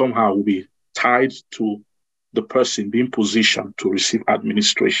somehow will be tied to the person being positioned to receive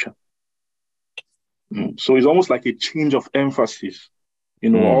administration. So it's almost like a change of emphasis.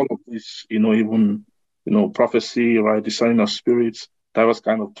 All of this, even, prophecy, right, discerning of spirits, diverse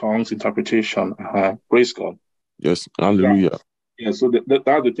kind of tongues, interpretation. Praise God. Yes, hallelujah. Yeah, so that's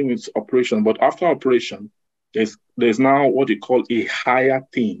the thing with operation. But after operation, there's now what you call a higher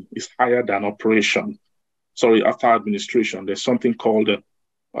thing. It's higher than operation. Sorry, after administration, there's something called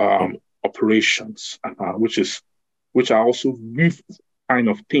operations, which are also these kind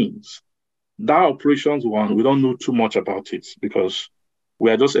of things. That operations one, we don't know too much about it because we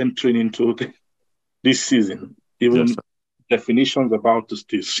are just entering into this season. Even definitions about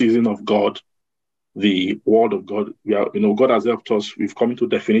the season of God, the word of God. God has helped us. We've come into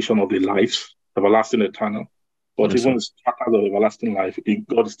definition of the lives, everlasting, eternal. But even the strata of everlasting life,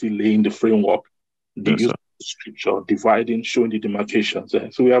 God is still laying the framework, the use of the scripture, dividing, showing the demarcations.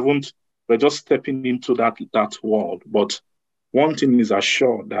 So we're just stepping into that world. But one thing is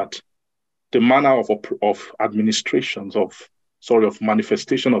assured that the manner of administrations, of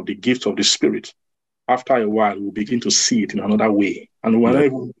manifestation of the gifts of the Spirit, after a while, we'll begin to see it in another way. And we're not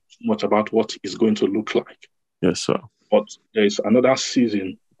even too much about what it's going to look like. Yes, sir. But there's another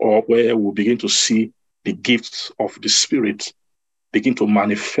season where we'll begin to see the gifts of the Spirit begin to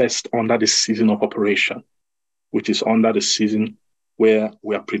manifest under the season of operation, which is under the season where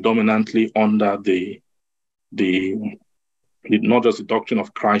we are predominantly under the not just the doctrine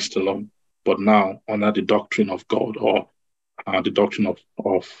of Christ alone, but now under the doctrine of God, or the doctrine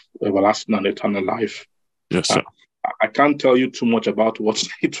of everlasting and eternal life. Yes, sir. I can't tell you too much about what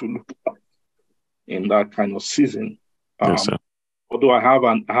it will look like in that kind of season. Yes, sir. Although I have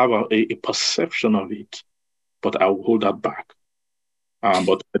a perception of it, but I will hold that back.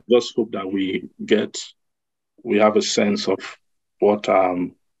 But I just hope that we have a sense of what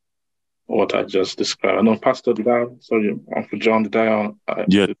I just described. I know, Pastor, Uncle John, try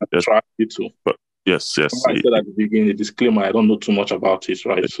you to? Yes. I said at the beginning, a disclaimer, I don't know too much about it,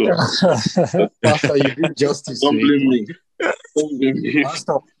 right? So, Pastor, you did justice don't to blame it. me. Don't blame me.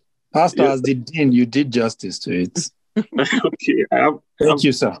 Pastor, as the dean, you did justice to it. Okay, Thank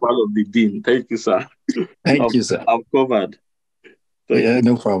you, sir. Part of the dean. Thank you, sir. Thank you, sir. I'm covered.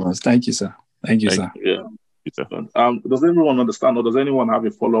 No problems. Thank you, sir. Thank you, sir. Yeah. Does everyone understand, or does anyone have a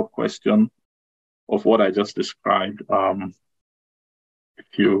follow-up question of what I just described? If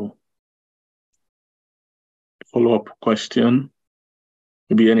you follow-up question,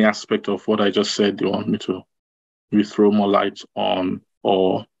 maybe any aspect of what I just said you want me to maybe throw more light on,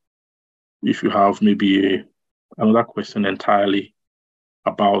 or if you have maybe another question entirely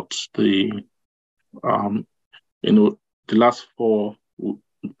about the last 4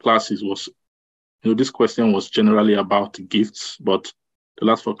 classes was, this question was generally about gifts, but the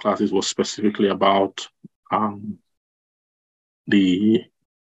last 4 classes was specifically about the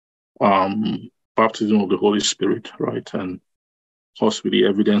baptism of the Holy Spirit, right? And of course, with the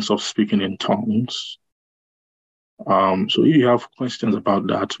evidence of speaking in tongues. So if you have questions about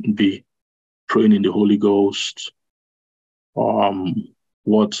that, be praying in the Holy Ghost,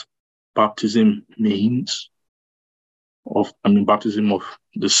 what baptism means, baptism of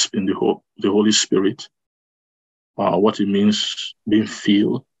the Holy Spirit, what it means being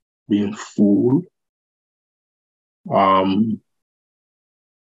filled, being full.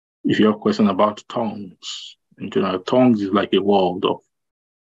 If you have questions about tongues, tongues is like a world of,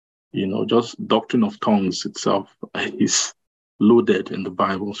 just doctrine of tongues itself is loaded in the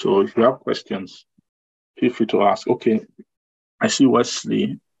Bible. So if you have questions, feel free to ask. Okay, I see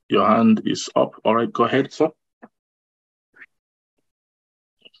Wesley, your hand is up. All right, go ahead, sir.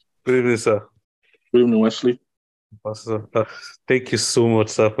 Good evening, sir. Good evening, Wesley. Pastor, thank you so much,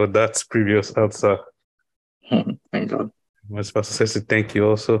 sir, for that previous answer. Thank God. As Pastor says, thank you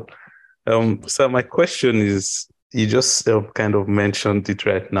also. Sir, my question is, you just kind of mentioned it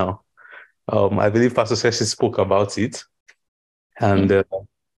right now. I believe Pastor Sessi spoke about it. And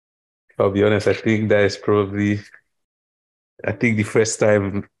I'll be honest, I think that is probably, the first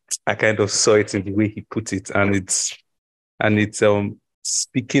time I kind of saw it in the way he put it. And it's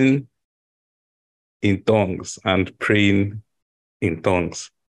speaking in tongues and praying in tongues.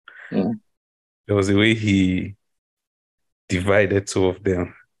 Mm. There was a way he divided two of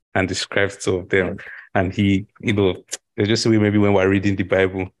them and described two of them. And he, there's just a way maybe when we're reading the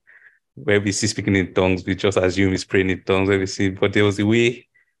Bible, where we see speaking in tongues, we just assume he's praying in tongues, but there was a way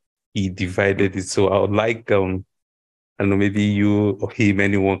he divided it. So I would like, I don't know, maybe you or him,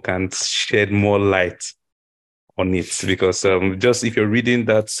 anyone can shed more light on it. Because just if you're reading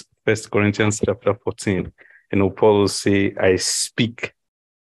that 1 Corinthians chapter 14, Paul will say, I speak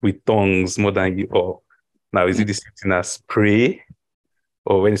with tongues more than you all. Now, is it the same thing as pray?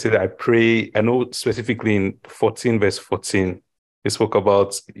 Or when you say that I pray, I know specifically in 14 verse 14, he spoke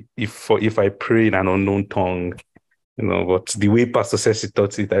about if I pray in an unknown tongue, but the way Pastor says he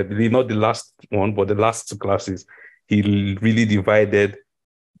taught it, I believe not the last one, but the last two classes, he really divided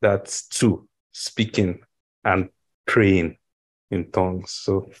that to speaking and praying in tongues.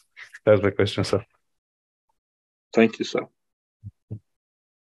 So that's my question, sir. Thank you, sir.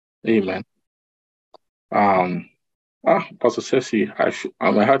 Amen. Pastor Sessi,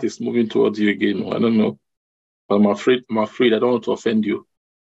 my heart is moving towards you again. I don't know. But I'm afraid I don't want to offend you.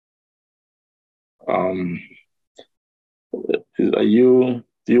 Do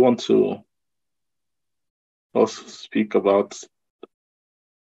you want to also speak about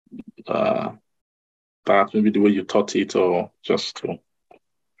that, maybe the way you taught it, or just to...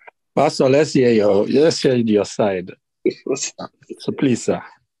 Pastor, let's hear your side. So please, sir.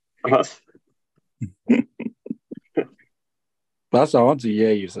 Pastor, I want to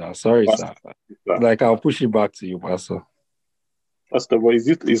hear you, sir. Sorry, Pastor, sir. Like, I'll push it back to you, Pastor. Pastor, but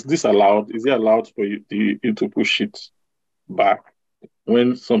is this allowed? Is it allowed for you to push it back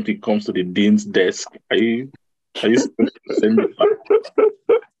when something comes to the dean's desk? Are you supposed to send it back?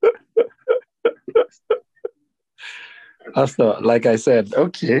 Pastor, like I said,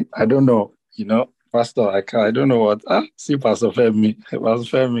 okay, I don't know. Pastor, I don't know what. See, Pastor Femi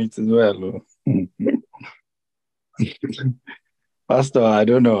as well. Pastor, I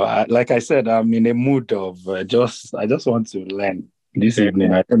don't know. Like I said, I'm in a mood of I just want to learn this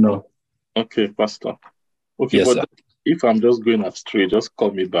evening. I don't know. Okay, Pastor. Okay, yes, but sir. If I'm just going astray, just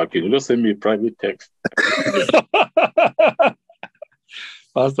call me back. Just send me a private text.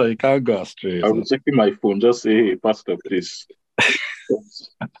 Pastor, you can't go astray. I'll be checking my phone. Just say, hey, Pastor, please.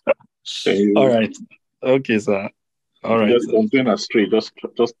 All right. Okay, sir. All right. If I'm going astray, just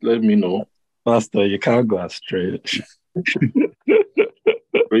let me know. Pastor, you can't go astray.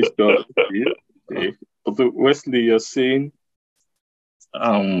 Praise God. Okay. So Wesley, you're saying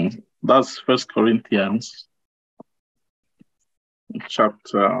that's 1 Corinthians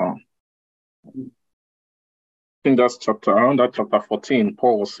chapter, I think that's around chapter 14.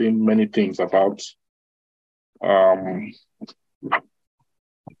 Paul was saying many things about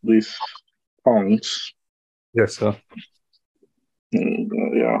these tongues. Yes, sir.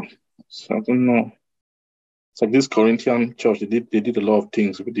 Yeah. So I don't know. It's like this Corinthian church, they did a lot of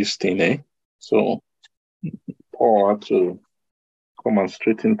things with this thing, eh? So Paul had to come and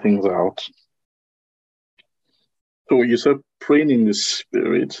straighten things out. So you said praying in the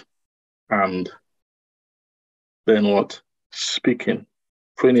Spirit, and then what? Speaking,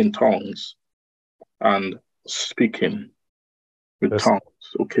 praying in tongues, and speaking with tongues.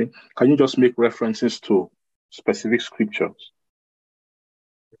 Okay. Can you just make references to specific scriptures?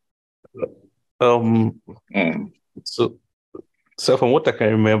 So from what I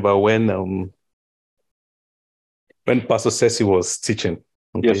can remember, when Pastor Sessi was teaching,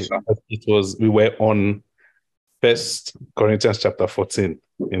 okay, yes, we were on 1 Corinthians chapter 14,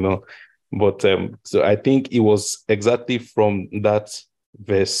 but so I think it was exactly from that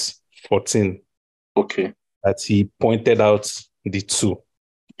verse 14, okay, that he pointed out the two.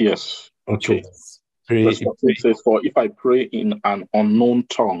 Yes. Okay. Pray. Says, for if I pray in an unknown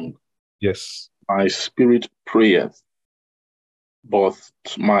tongue, yes, my spirit prayeth, but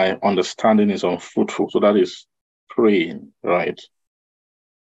my understanding is unfruitful. So that is praying, right?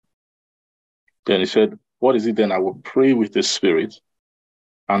 Then he said, what is it then? I will pray with the Spirit,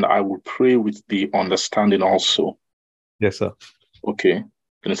 and I will pray with the understanding also. Yes, sir. Okay.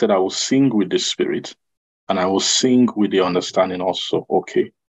 Then he said, I will sing with the Spirit, and I will sing with the understanding also.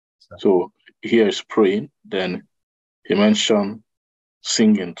 Okay. So here is praying. Then he mentioned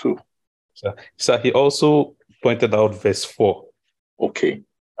singing too. So he also pointed out verse 4. Okay.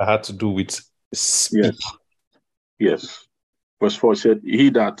 That had to do with speak. Yes. Verse 4 said, "He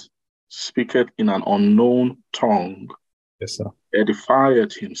that speaketh in an unknown tongue Yes, sir.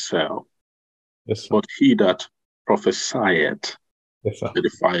 edifieth himself, Yes, sir. but he that prophesieth Yes, sir.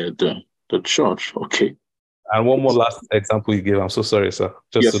 edifieth the church." Okay. And one more last example he gave. I'm so sorry, sir.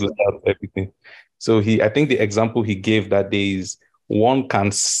 Just to look out everything. So I think the example he gave that day is one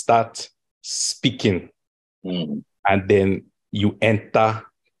can start speaking and then you enter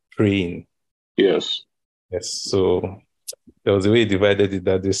praying. Yes. Yes. So there was a way he divided it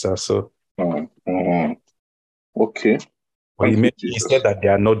that day, sir. So okay. But he said that they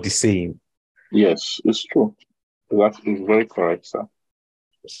are not the same. Yes, it's true. That is very correct, sir.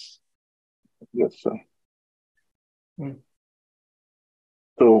 Yes, sir.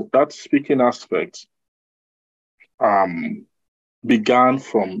 So that speaking aspect began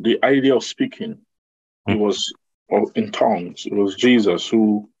from the idea of speaking. It was in tongues. It was Jesus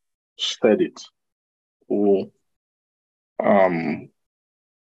who said it, who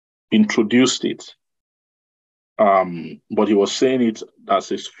introduced it. But he was saying it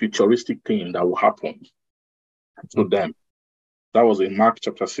as a futuristic thing that will happen to them. That was in Mark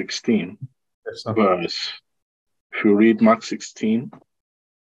chapter 16, verse. If you read Mark 16,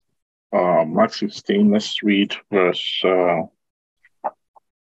 let's read verse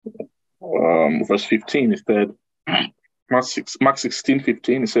 15. It said, Mark 16,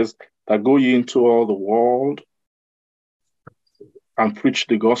 15, it says, that go ye into all the world and preach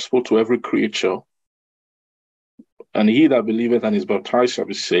the gospel to every creature. And he that believeth and is baptized shall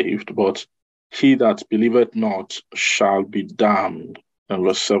be saved, but he that believeth not shall be damned. And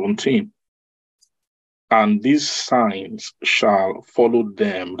verse 17. And these signs shall follow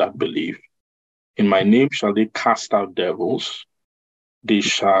them that believe. In my name shall they cast out devils. They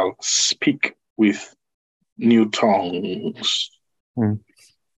shall speak with new tongues.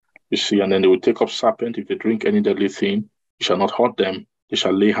 You see, and then they will take up serpent. If they drink any deadly thing, it shall not hurt them. They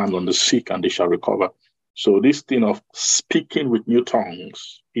shall lay hand on the sick and they shall recover. So this thing of speaking with new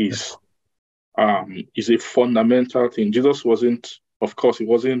tongues is a fundamental thing. Jesus wasn't, of course, he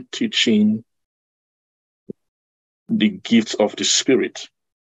wasn't teaching the gifts of the Spirit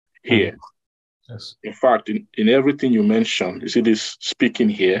here. Yes. In fact, in everything you mentioned, you see this speaking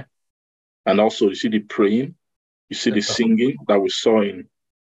here, and also you see the praying, you see the singing that we saw in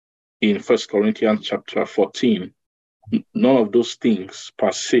 1 Corinthians chapter 14. None of those things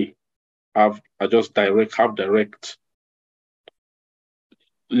per se have direct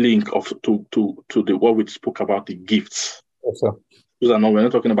link to the what we spoke about, the gifts. Yes, sir. We're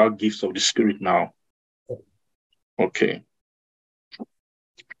not talking about gifts of the Spirit now. Okay.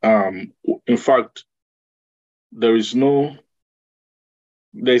 In fact, there is no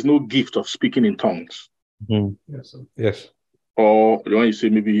gift of speaking in tongues. Yes, sir. Yes. Or when you say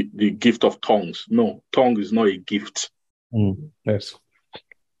maybe the gift of tongues. No, tongue is not a gift. Yes.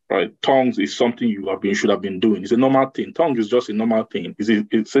 Right. Tongues is something you should have been doing. It's a normal thing. Tongue is just a normal thing.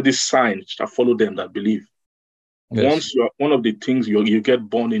 It's a this sign that follow them that believe. Yes. One of the things you get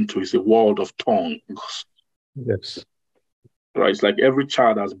born into is a world of tongues. Yes. Right. It's like every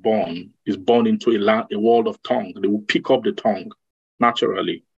child that's born is born into a world of tongue. They will pick up the tongue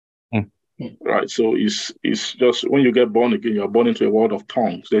naturally. Right. So it's just when you get born again, you're born into a world of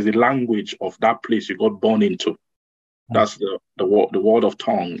tongues. There's a language of that place you got born into. That's the world of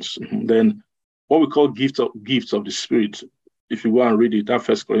tongues. Then what we call gifts of the Spirit, if you go and read it, that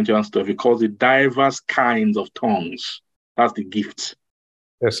 1 Corinthians stuff, it calls it diverse kinds of tongues. That's the gift.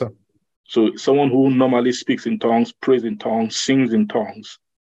 Yes, sir. So someone who normally speaks in tongues, prays in tongues, sings in tongues,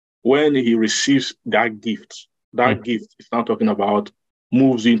 when he receives that gift is now talking about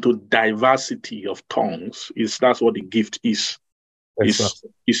moves into diversity of tongues. That's what the gift is. Yes,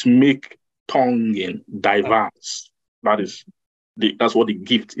 is make tonguing diverse. That's what the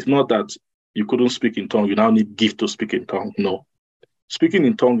gift. It's not that you couldn't speak in tongue, you now need gift to speak in tongue. No. Speaking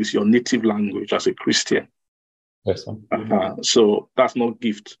in tongue is your native language as a Christian. Yes, sir. So that's not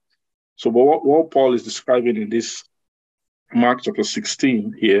gift. So but what Paul is describing in this Mark chapter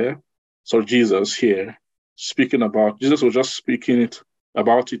 16 here, so Jesus here, Jesus was just speaking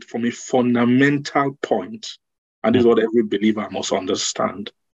about it from a fundamental point, and this is what every believer must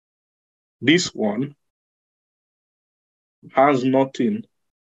understand. This one has nothing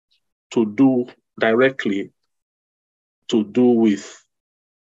to do directly with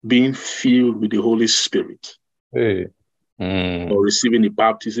being filled with the Holy Spirit or receiving the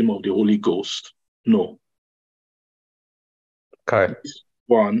baptism of the Holy Ghost. No. Okay.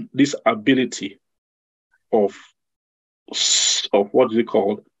 one, this ability of what is it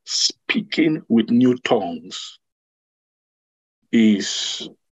called? Speaking with new tongues is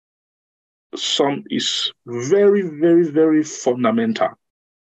very, very, very fundamental.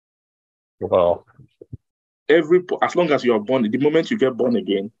 Wow. As long as you are born, the moment you get born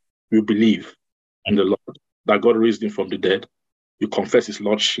again, you believe in the Lord, that God raised him from the dead. You confess his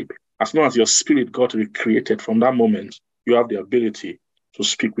lordship. As long as your spirit got recreated from that moment, you have the ability to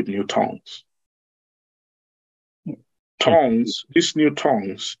speak with new tongues. Tongues, these new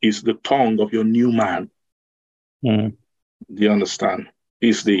tongues is the tongue of your new man. Do you understand?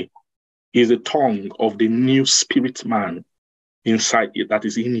 Is the tongue of the new spirit man inside you, that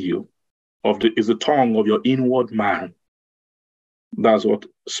is in you. Is the tongue of your inward man. That's what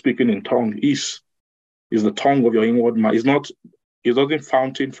speaking in tongue is. Is the tongue of your inward man. It doesn't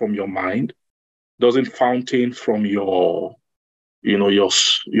fountain from your mind, doesn't fountain from your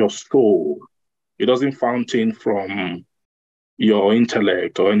soul. It doesn't fountain from your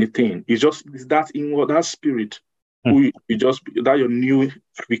intellect or anything. It's that inward, that spirit, that your new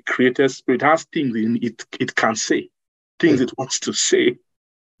recreated spirit has things in it. It can say things it wants to say,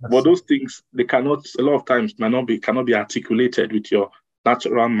 but those things a lot of times cannot be articulated with your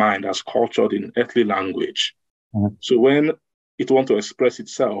natural mind as cultured in earthly language. So when it wants to express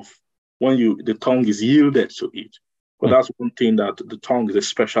itself, when the tongue is yielded to it. But that's one thing, that the tongue is a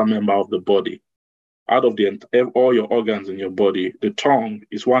special member of the body. Out of all your organs in your body, the tongue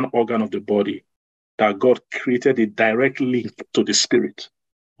is one organ of the body that God created a direct link to the spirit.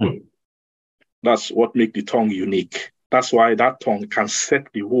 That's what makes the tongue unique. That's why that tongue can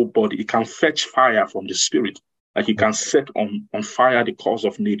set the whole body. It can fetch fire from the spirit. Like it can set on fire the cause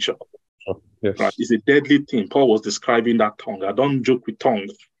of nature. Yes. Right? It's a deadly thing. Paul was describing that tongue. I don't joke with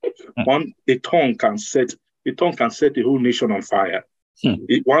tongues. A tongue can set the whole nation on fire.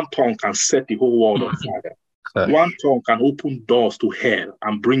 One tongue can set the whole world on fire. One tongue can open doors to hell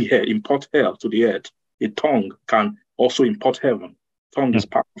and import hell to the earth. A tongue can also import heaven. Tongue is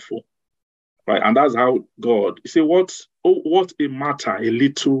powerful. Right? And that's how God, you see, what a matter, a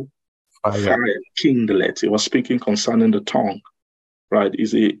little fire kindled. He was speaking concerning the tongue. Right?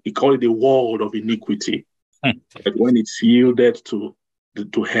 He called it the world of iniquity. Like when it's yielded to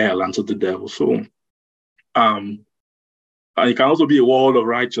hell and to the devil. So and it can also be a world of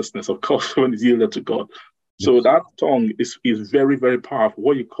righteousness, of course, when it's yielded to God. So that tongue is very, very powerful.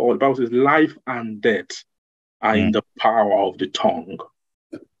 What you call, the Bible says, life and death are in the power of the tongue.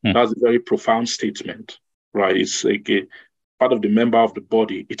 That's a very profound statement, right? It's like a part of the member of the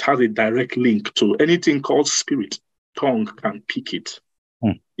body. It has a direct link to anything called spirit. Tongue can pick it.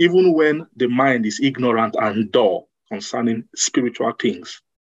 Even when the mind is ignorant and dull concerning spiritual things.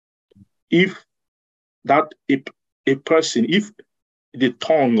 If the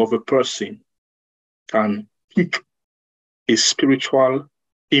tongue of a person can pick a spiritual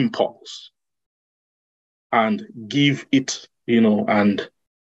impulse and give it, and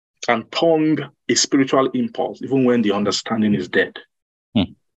can tongue a spiritual impulse, even when the understanding is dead.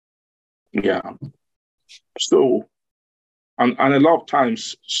 Yeah. So, and a lot of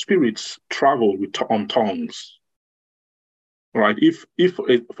times, spirits travel on tongues. Right? If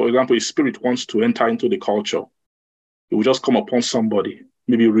for example, a spirit wants to enter into the culture, it will just come upon somebody,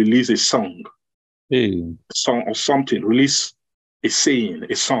 maybe release a song, or something, release a saying,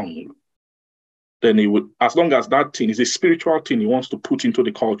 a song. Then he would, as long as that thing is a spiritual thing he wants to put into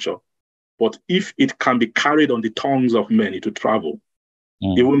the culture, but if it can be carried on the tongues of men, it will travel.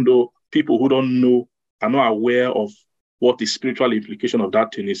 Even though people who don't know are not aware of what the spiritual implication of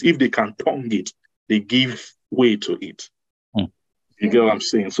that thing is, if they can tongue it, they give way to it. You get what I'm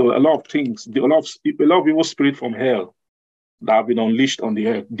saying? So a lot of things, a lot of evil spirit from hell that have been unleashed on the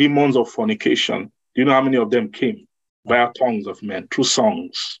earth, demons of fornication. Do you know how many of them came via tongues of men, through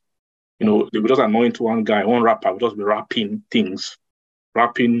songs? They would just anoint one guy, one rapper would just be rapping things,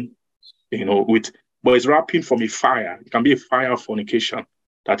 but it's rapping from a fire. It can be a fire of fornication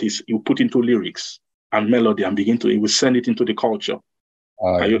that is, you put into lyrics and melody and he will send it into the culture.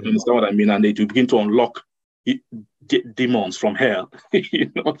 You understand what I mean? And they will begin to unlock demons from hell,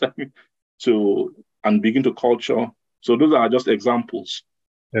 you know what I mean? And begin to culture. So those are just examples.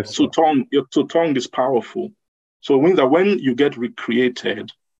 Yes, so tongue is powerful. So it means that when you get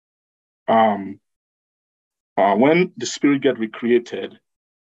recreated, when the spirit get recreated,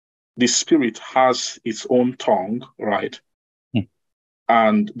 the spirit has its own tongue, right?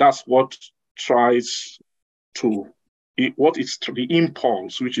 And that's what the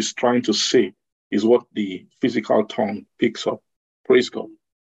impulse which is trying to say is what the physical tongue picks up. Praise God.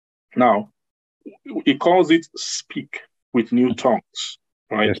 Now, he calls it speak with new tongues,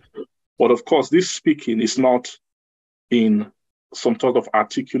 right? Yes. But of course, this speaking is not in some sort of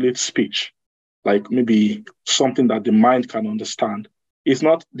articulate speech, like maybe something that the mind can understand. It's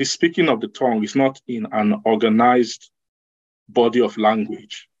not the speaking of the tongue is not in an organized body of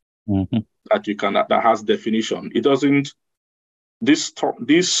language that has definition. It doesn't. This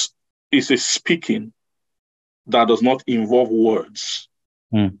is a speaking that does not involve words.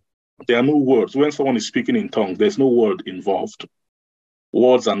 There are no words. When someone is speaking in tongues, there's no word involved.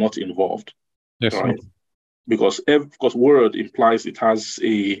 Words are not involved. Yes. Right? Because word implies it has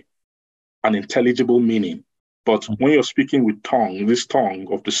an intelligible meaning. But when you're speaking with tongue, this tongue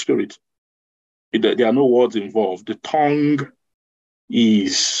of the spirit, there are no words involved. The tongue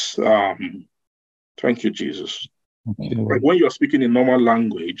is, thank you, Jesus. Like when you're speaking in normal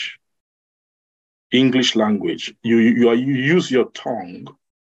language, English language, you use your tongue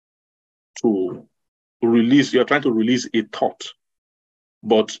to release, you're trying to release a thought,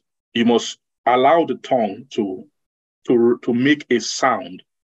 but you must allow the tongue to make a sound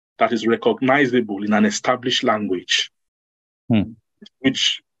that is recognizable in an established language,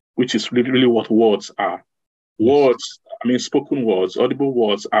 which is really what words are. Words, spoken words, audible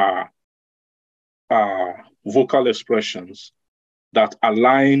words are vocal expressions that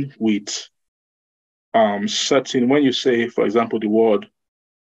align with certain, when you say, for example, the word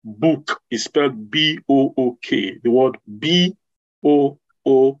book is spelled B-O-O-K. The word B-O-O-K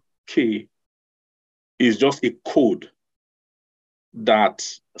is just a code that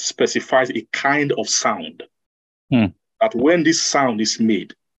specifies a kind of sound. That when this sound is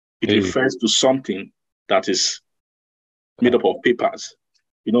made, it refers to something that is made up of papers.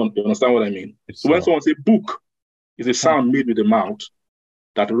 You understand what I mean? So when someone says book, it's a sound made with the mouth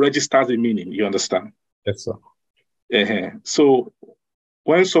that registers a meaning. You understand? Yes, sir. So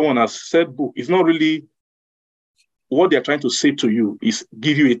when someone has said book, it's not really what they're trying to say to you is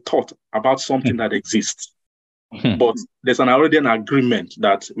give you a thought about something that exists. But there's already an agreement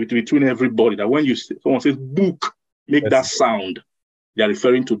that between everybody that when someone says book, make that sound, they're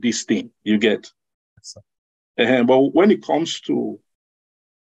referring to this thing. You get? Yes, but when it comes to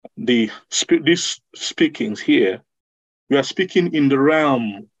these speakings here, we are speaking in the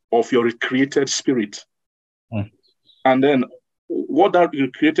realm of your recreated spirit. And then what that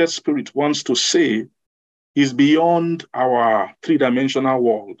recreated spirit wants to say is beyond our three-dimensional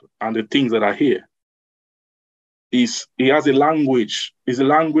world and the things that are here. He has a language. It's a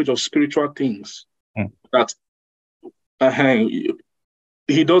language of spiritual things that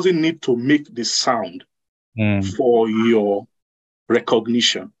he doesn't need to make this sound for your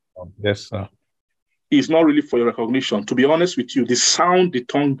recognition. Yes, sir. It's not really for your recognition. To be honest with you, the sound the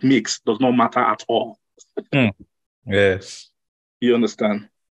tongue makes does not matter at all. Yes. You understand?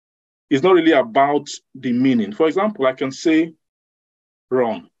 It's not really about the meaning. For example, I can say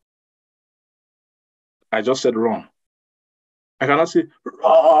run. I just said run. I cannot say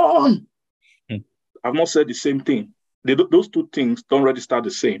run. I've not said the same thing. Those two things don't register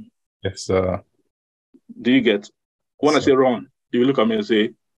the same. Yes, sir. Do you get? When I say run, you look at me and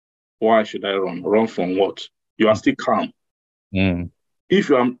say, why should I run? Run from what? You are still calm. If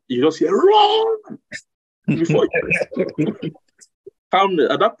you just hear run before you calm,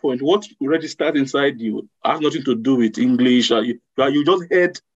 at that point, what registered inside you has nothing to do with English. You just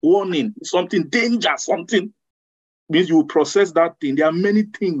heard warning, something danger, something means you will process that thing. There are many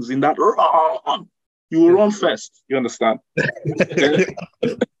things in that run. You will run first. You understand?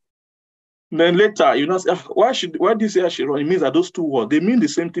 Then later, say, why do you say I should run? It means that those two words, they mean the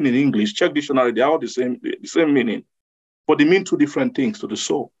same thing in English. Check dictionary, they are all the same meaning. But they mean two different things to the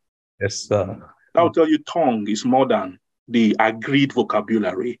soul. Yes, sir. That will tell you tongue is more than the agreed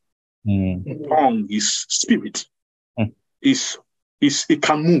vocabulary. Tongue is spirit. It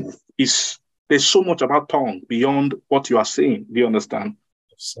can move. There's so much about tongue beyond what you are saying. Do you understand?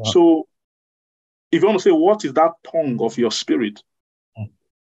 Yes, so if you want to say, what is that tongue of your spirit?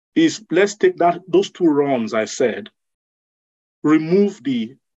 Let's take those two runs I said, remove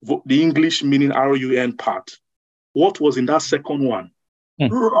the English meaning RUN part. What was in that second one?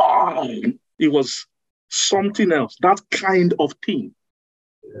 Run. It was something else. That kind of thing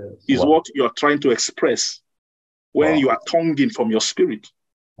is what you are trying to express when you are tonguing from your spirit.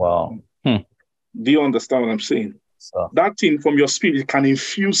 Wow. Do you understand what I'm saying? That thing from your spirit can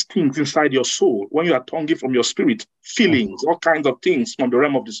infuse things inside your soul. When you are tonguing from your spirit, feelings, all kinds of things from the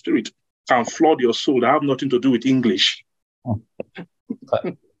realm of the spirit can flood your soul that have nothing to do with English.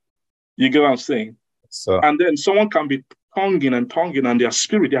 You get what I'm saying? And then someone can be tonguing and their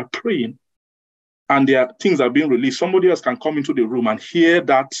spirit, they are praying and their things are being released. Somebody else can come into the room and hear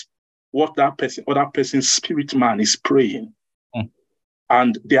that what that person, other person's spirit man is praying.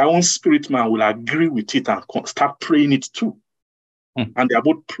 and their own spirit man will agree with it and start praying it too. And they are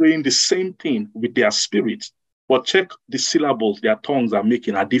both praying the same thing with their spirit. But check the syllables their tongues are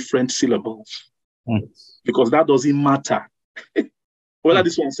making are different syllables. Because that doesn't matter. Whether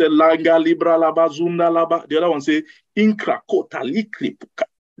this one say langa, libra, laba, zunda, laba, the other one say inkra, kota, likri, puka.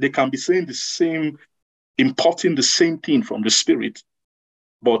 They can be saying the same, importing the same thing from the spirit.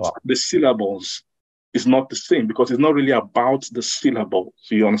 But the syllables is not the same because it's not really about the syllables.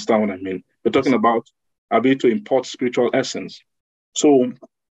 So you understand what I mean? We're talking about ability to import spiritual essence. So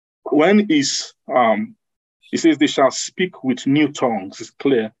when it says they shall speak with new tongues, it's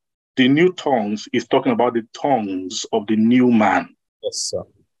clear. The new tongues is talking about the tongues of the new man. Yes,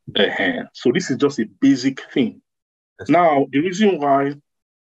 sir. So this is just a basic thing. Yes. Now, the reason why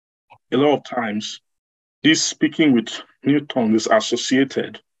a lot of times this speaking with new tongues is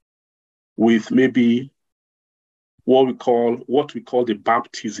associated with maybe what we call the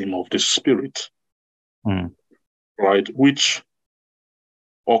baptism of the Spirit, right? Which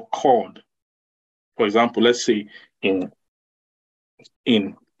occurred, for example, let's say in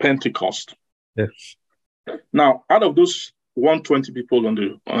Pentecost. Yes. Now, out of those 120 people in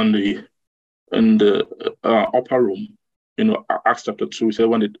the upper room, Acts chapter 2, we said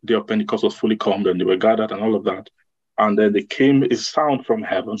when the day of Pentecost was fully come, then they were gathered and all of that. And then there came a sound from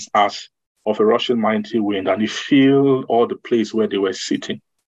heaven as of a rushing mighty wind, and it filled all the place where they were sitting.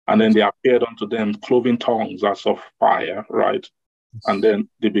 And then they appeared unto them cloven tongues as of fire, right? And then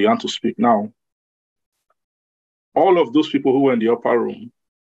they began to speak. Now, all of those people who were in the upper room,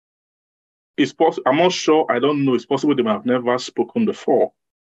 it's possible, I'm not sure, I don't know, it's possible they might have never spoken before,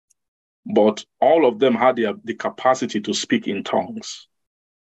 but all of them had the capacity to speak in tongues.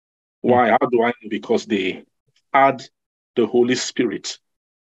 Why? How do I know? Because they had the Holy Spirit,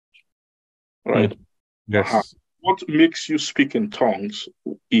 right? Yes. What makes you speak in tongues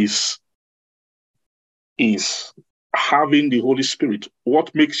is having the Holy Spirit.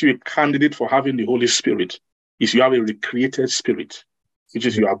 What makes you a candidate for having the Holy Spirit is you have a recreated spirit, which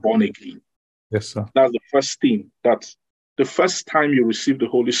is you are born again. Yes, sir. That's the first thing. That the first time you receive the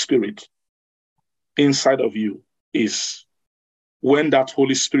Holy Spirit inside of you is when that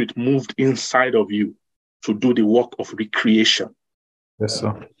Holy Spirit moved inside of you to do the work of recreation. Yes,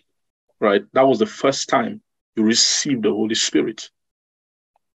 sir. Right? That was the first time you received the Holy Spirit.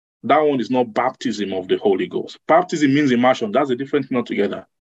 That one is not baptism of the Holy Ghost. Baptism means immersion. That's a different thing altogether.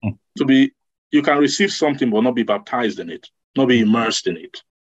 You can receive something but not be baptized in it, not be immersed in it,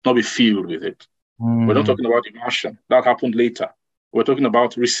 not be filled with it. We're not talking about immersion. That happened later. We're talking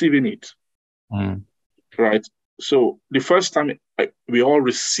about receiving it. Right? So the first time we all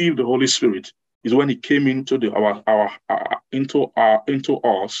received the Holy Spirit is when He came into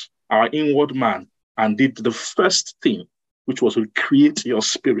us, our inward man, and did the first thing, which was to create your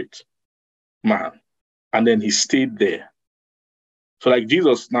spirit, man. And then He stayed there. So like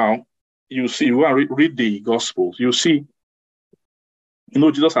Jesus now, you see, you want to read the Gospels, you see,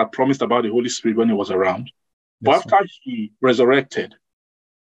 Jesus had promised about the Holy Spirit when He was around. But after He resurrected,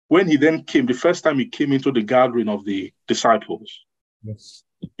 when He then came, the first time He came into the gathering of the disciples,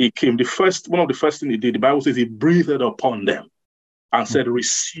 He came, one of the first things He did, the Bible says He breathed upon them and said,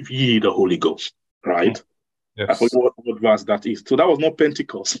 receive ye the Holy Ghost, right? Yes. I forget what verse that is. So that was not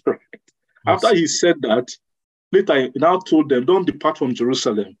Pentecost, right? Yes. After He said that, later He now told them, don't depart from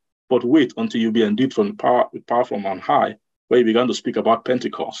Jerusalem, but wait until you be endued with power from on high, where He began to speak about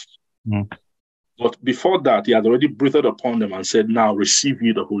Pentecost. But before that, He had already breathed upon them and said, now receive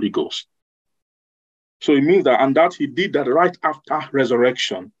ye the Holy Ghost. So it means that He did that right after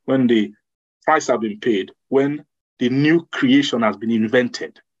resurrection, when the price has been paid, when the new creation has been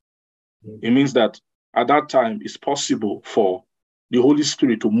invented. It means that at that time, it's possible for the Holy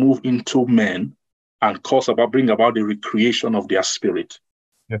Spirit to move into men and bring about the recreation of their spirit.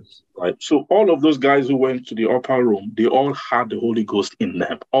 Yes. Right. So all of those guys who went to the upper room, they all had the Holy Ghost in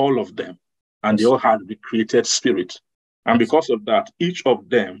them, all of them. And they all had the created spirit. And because of that, each of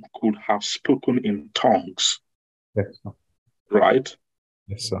them could have spoken in tongues. Yes, sir. Right?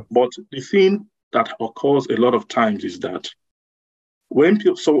 Yes, sir. But the thing that occurs a lot of times is that when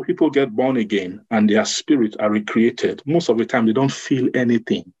people get born again and their spirit are recreated, most of the time they don't feel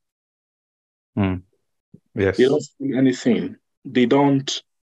anything. Yes. They don't feel anything.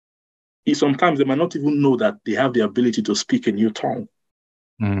 Sometimes they might not even know that they have the ability to speak a new tongue.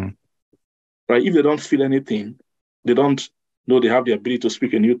 Right? If they don't feel anything, they don't know they have the ability to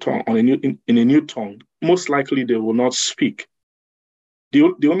speak a new tongue in a new tongue. Most likely they will not speak. The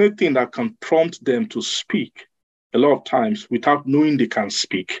only thing that can prompt them to speak a lot of times without knowing they can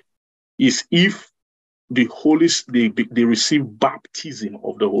speak is if they receive baptism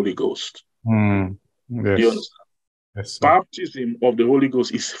of the Holy Ghost. Yes. Do you understand? Yes, sir. Baptism of the Holy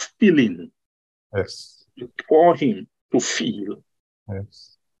Ghost is filling. Yes. For him to feel.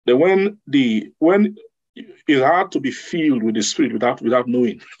 Yes. That when it's hard to be filled with the Spirit without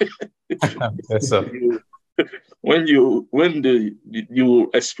knowing. Yes, sir. When you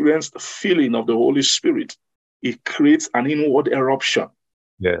experience the feeling of the Holy Spirit, it creates an inward eruption.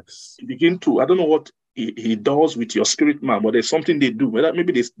 Yes. You begin to, I don't know what he does with your spirit man, but there's something they do. Whether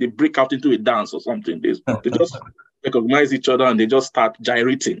maybe they break out into a dance or something. They just recognize each other and they just start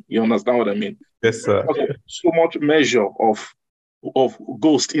gyrating. You understand what I mean? Yes, sir. So much measure of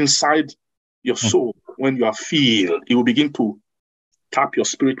ghost inside your soul. When you are filled, it will begin to tap your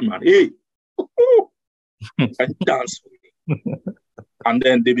spirit man. Hey, and dance. And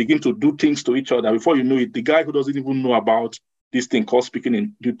then they begin to do things to each other. Before you know it, the guy who doesn't even know about this thing called speaking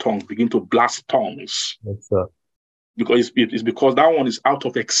in new tongues begin to blast tongues. Yes, sir. Because it's because that one is out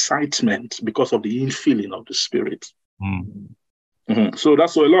of excitement because of the infilling of the Spirit. So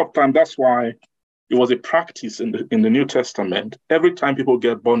that's a lot of time. That's why it was a practice in the New Testament. Every time people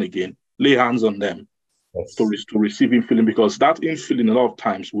get born again, lay hands on them to receive infilling, because that infilling a lot of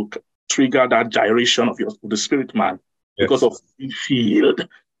times will trigger that gyration of the spirit man. Because of being filled,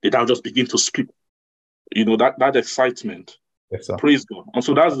 they now just begin to speak. That excitement. Yes, sir. Praise God. And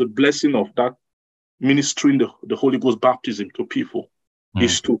so that's the blessing of that ministering the Holy Ghost baptism to people,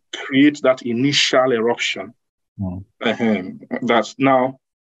 is to create that initial eruption. That's now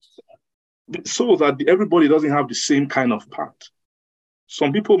so that everybody doesn't have the same kind of part.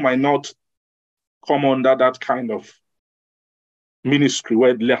 Some people might not come under that kind of ministry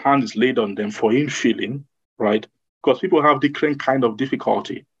where the hand is laid on them for infilling, right? Because people have different kind of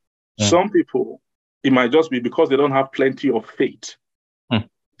difficulty. Some people, it might just be because they don't have plenty of faith.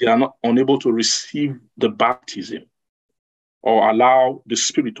 They are not unable to receive the baptism or allow the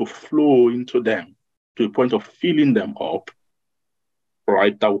Spirit to flow into them to a point of filling them up,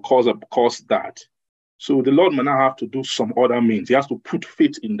 right? That will cause that. So the Lord may not have to do some other means. He has to put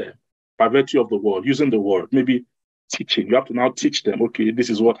faith in them by virtue of the word, using the word, maybe teaching. You have to now teach them, okay, this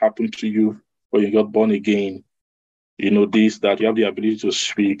is what happened to you when you got born again. This, that you have the ability to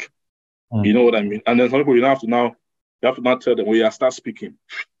speak. You know what I mean? And then some people, you have to now tell them, well, yeah, start speaking.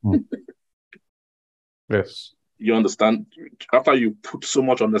 Yes. You understand? After you put so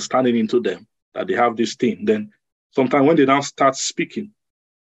much understanding into them that they have this thing, then sometimes when they now start speaking,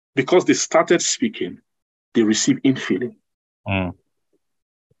 because they started speaking, they receive infilling.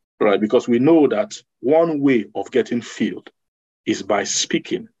 Right? Because we know that one way of getting filled is by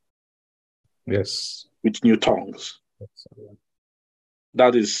speaking. Yes. With new tongues. Yes,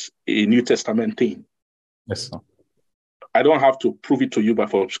 that is a New Testament thing. Yes, sir. I don't have to prove it to you by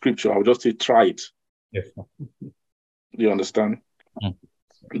from scripture. I'll just say, try it. Yes, sir. Do you understand?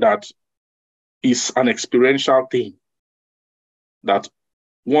 That is an experiential thing. That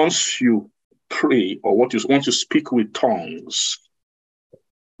once you pray or once you speak with tongues,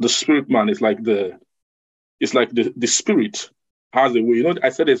 the spirit man is like the spirit has a way. You know, I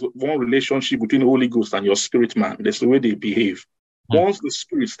said there's one relationship between the Holy Ghost and your spirit man. There's the way they behave. Once the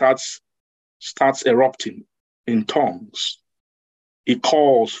spirit starts erupting in tongues, he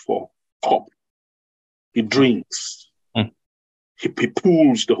calls for cup. He drinks. He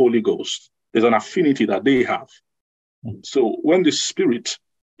pulls the Holy Ghost. There's an affinity that they have. So when the spirit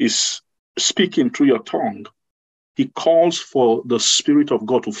is speaking through your tongue, he calls for the Spirit of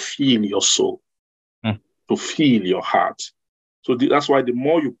God to fill your soul, to fill your heart. So that's why the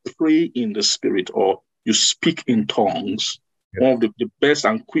more you pray in the Spirit or you speak in tongues, one of the best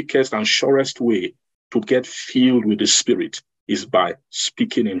and quickest and surest way to get filled with the Spirit is by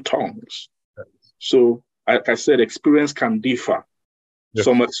speaking in tongues. So, like I said, experience can differ. Yes.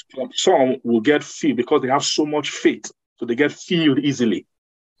 Some will get filled because they have so much faith, so they get filled easily.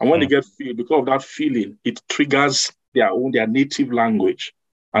 And when they get filled, because of that feeling, it triggers their native language,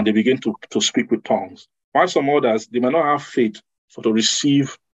 and they begin to speak with tongues. While some others, they may not have faith to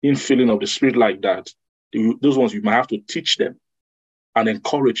receive infilling of the Spirit like that. Those ones, you might have to teach them and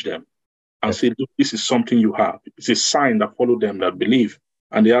encourage them and say, this is something you have. It's a sign that follow them that believe,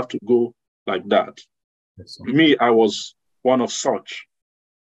 and they have to go like that. Yes, me, I was one of such.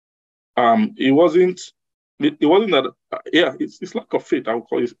 It wasn't that, it's lack of faith. I would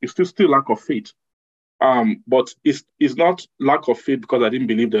call it. It's still lack of faith. But it's not lack of faith because I didn't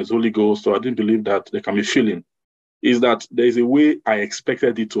believe there's Holy Ghost or I didn't believe that there can be feeling. Is that there's a way I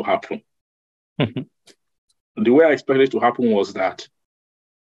expected it to happen. The way I expected it to happen was that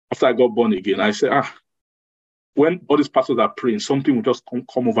after I got born again, I said, when all these pastors are praying, something will just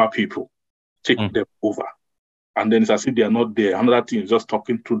come over people. take them over. And then it's as if they are not there. Another team is just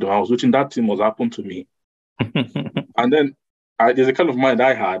talking through them. I was wishing that thing was happened to me. And then there's a kind of mind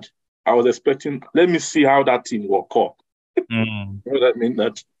I had. I was expecting, let me see how that team will occur. You know what I mean?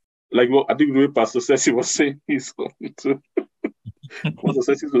 That, like, well, I think the way Pastor Ceci was saying his own too. Pastor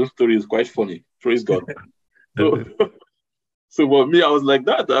Ceci's own story is quite funny. Praise God. So for me, I was like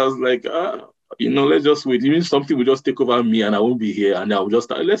that. I was like, let's just wait. Even something will just take over me and I won't be here. And I will just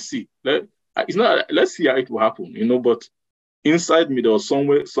start, let's see. Let's see how it will happen, But inside me, there was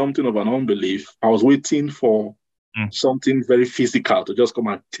something of an unbelief. I was waiting for something very physical to just come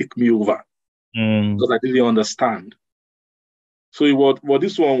and take me over because I didn't understand. So what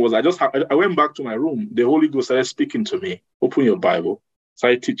this one was, I went back to my room. The Holy Ghost started speaking to me. Open your Bible.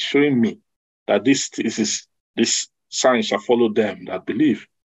 Started showing me that this sign shall follow them that believe.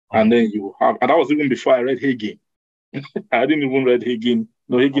 And then and that was even before I read Hagin. I didn't even read Hagin.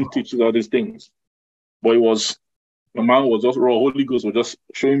 No, Hagin teaches all these things. But my man was just raw. Holy Ghost was just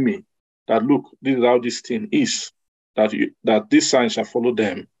showing me that, look, this is how this thing is, that this sign shall follow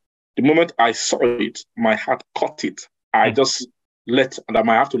them. The moment I saw it, my heart caught it. I just I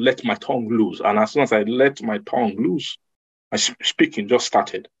have to let my tongue loose. And as soon as I let my tongue loose, my speaking just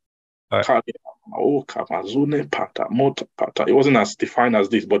started. Right. It wasn't as defined as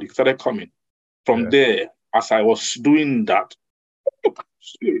this, but it started coming. From there, as I was doing that,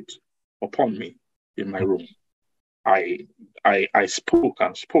 Spirit upon me in my room. I spoke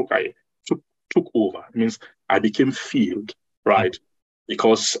and spoke. I took over. It means I became filled, right?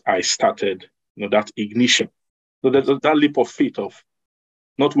 Because I started, that ignition. So there's that leap of faith of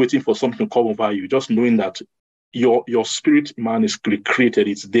not waiting for something to come over you, just knowing that your spirit man is created.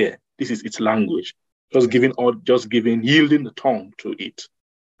 It's there. This is its language. Yielding the tongue to it,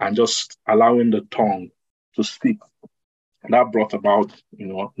 and just allowing the tongue to speak. And that brought about,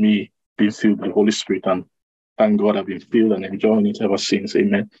 me being filled with the Holy Spirit, and thank God I've been filled and enjoying it ever since.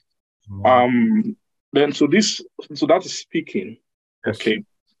 Amen. Then so that is speaking. Yes. Okay.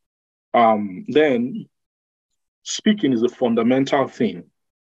 Then speaking is a fundamental thing.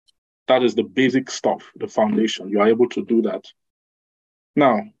 That is the basic stuff, the foundation. You are able to do that.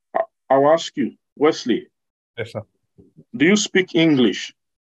 Now, I'll ask you, Wesley. Yes, sir. Do you speak English?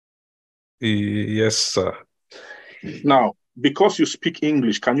 Yes, sir. Now, because you speak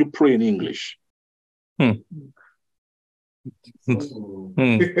English, can you pray in English? Yes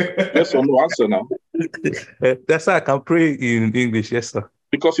or no? Answer now. That's how I can pray in English. Yes, sir.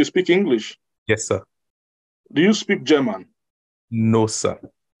 Because you speak English? Yes, sir. Do you speak German? No, sir.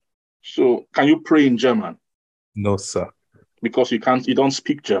 So, can you pray in German? No, sir. Because you don't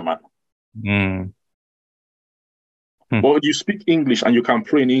speak German. But you speak English and you can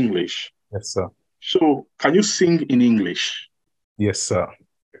pray in English. Yes, sir. So, can you sing in English? Yes, sir.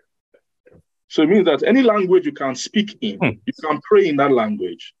 So it means that any language you can speak in, you can pray in that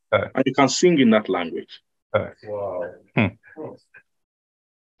language, and you can sing in that language. Wow. Do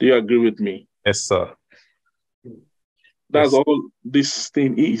you agree with me? Yes, sir. That's all this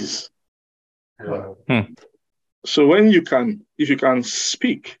thing is. So if you can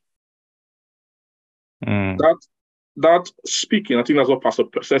speak, that speaking, I think that's what Pastor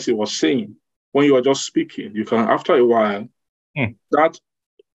Ceci was saying. When you are just speaking, you can, after a while,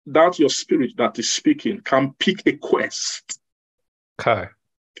 that your spirit that is speaking can pick a quest. Okay.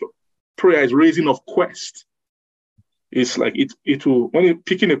 Prayer is raising of quest. It's like it will, when you're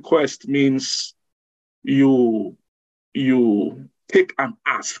picking a quest means you take and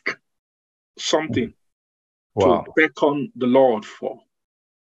ask something to beckon the Lord for.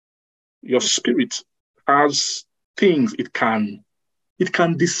 Your spirit has things it can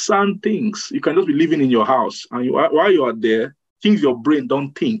discern things. You can just be living in your house, and while you are there, things your brain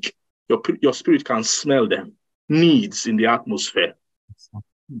don't think, your spirit can smell them. Needs in the atmosphere.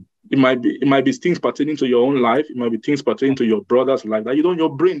 It might be things pertaining to your own life. It might be things pertaining to your brother's life that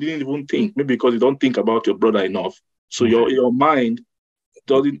your brain didn't even think. Maybe because you don't think about your brother enough. So your mind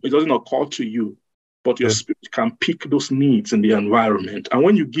doesn't occur to you, but your spirit can pick those needs in the environment. And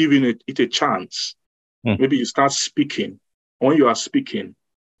when you give it a chance, maybe you start speaking. When you are speaking,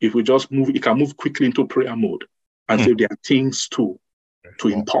 if we just move, it can move quickly into prayer mode and say there are things to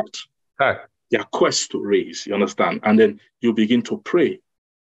impart. There are quests to raise, you understand? And then you begin to pray.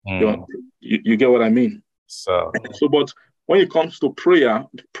 You get what I mean? So, but when it comes to prayer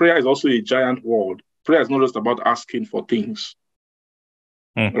is also a giant word. Prayer is not just about asking for things,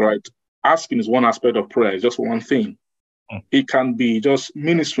 right? Asking is one aspect of prayer. It's just one thing. It can be just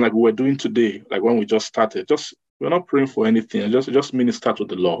ministry like we were doing today, like when we just started. We're not praying for anything. Just minister to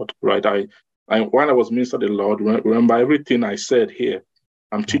the Lord, right? When I was ministering to the Lord, remember everything I said here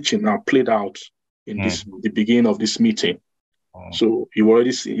I'm teaching now played out in the beginning of this meeting. So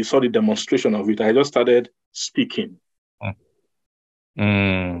you saw the demonstration of it. I just started speaking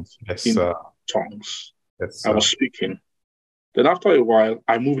Yes, in sir. tongues. Yes, I was speaking. Then after a while,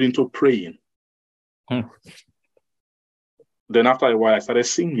 I moved into praying. Then after a while, I started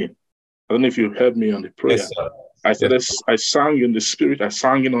singing. I don't know if you heard me on the prayer. Yes, sir. I sang in the spirit. I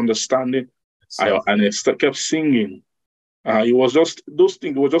sang in understanding. I kept singing. It was just those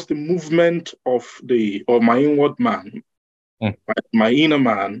things. It was just the movement of my inward man, my inner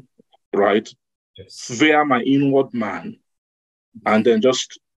man, right? Yes. Via my inward man, and then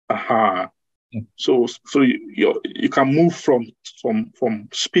just So you can move from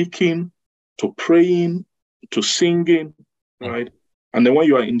speaking to praying to singing, right? And then when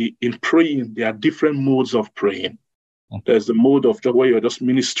you are in praying, there are different modes of praying. There's the mode of where you're just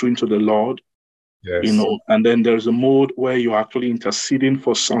ministering to the Lord, and then there's a mode where you're actually interceding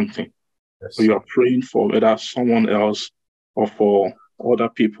for something. Or you are praying for whether someone else or for other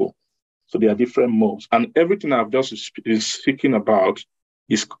people. So there are different modes. And everything I've just been speaking about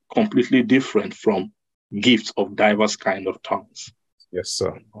is completely different from gifts of diverse kind of tongues. Yes,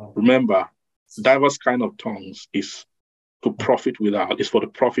 sir. Remember, diverse kind of tongues is to profit without, it's for the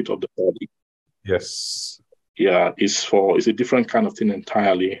profit of the body. Yes. Yeah, it's a different kind of thing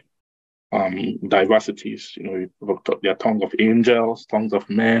entirely. Diversities, there are tongues of angels, tongues of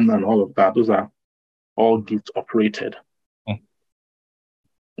men, and all of that. Those are all gifts operated.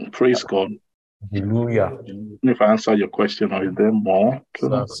 Praise God. Hallelujah. If I answer your question, or is there more?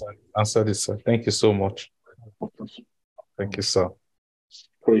 Answer this, sir. Thank you so much. Thank you, sir.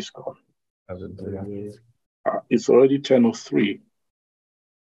 Praise God. Hallelujah. It's already 10:03.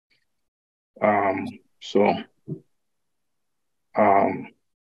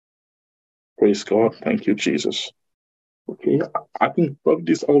 Praise God. Thank you, Jesus. Okay, I think probably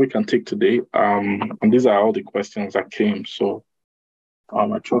this is all we can take today. And these are all the questions that came. So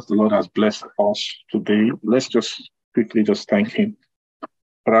I trust the Lord has blessed us today. Let's just quickly just thank Him.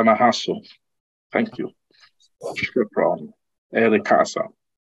 Ranahaso, thank you. Shepron, Erikasa,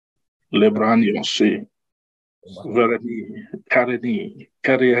 Lebranio, Si, Vereni, Karini,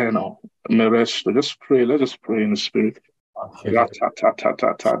 Kariano, Meresto. Just pray. Let us pray in the Spirit.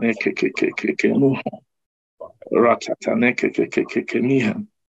 Ratatatata, nekekekekekenu. Ratatane kekekekekenihan.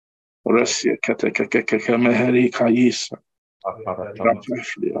 Resia ketekekekeke meheri kaisa.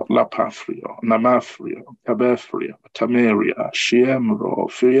 Rapafrio, Lapafrio, Namafrio, Cabefrio, Tameria, Shiemro,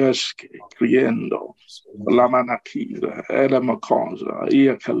 Fieske, Criendo, Lamanakira, Elemaconza,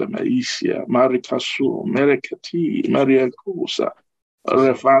 Iakalemaisia, Maricasu, Mericati, Mariacusa,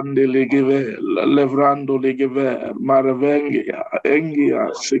 Refande Legevel, Levrando Legevel, Maravengia,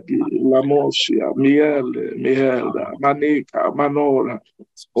 Engia, Sigi, Lamosia, Mielda, Manica, Manora.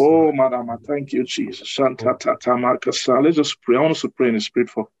 Oh, Madama, thank you, Jesus. Shanta Tata Markasa. Let's just pray. I want us to pray in the Spirit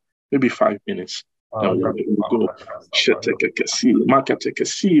for maybe 5 minutes. Then we'll go. Shetekekesi,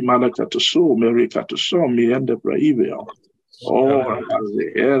 Makatekesi, Malakatusu, Merikatusu, Miende Braivia. Oh,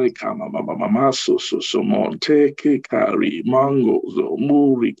 Erika, Mama, so, Monteke, Kari, Mangozo,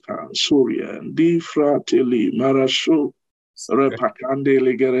 Murika, Surya, and Difratili, Marashu. Repakande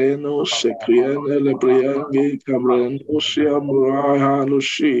legereno secriene lebriangi cabreno siam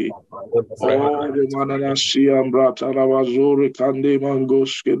rahanushi. Oh, the mananasiam bratalavazuri kandi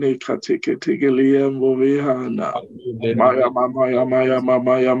mangoskini katiketigliam bovihana. Maya maya maya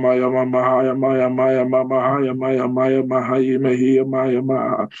maya maya maya maya maya maya maya maya maya maya maya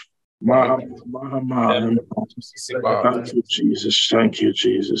maya maya. Thank you, Jesus. Thank you,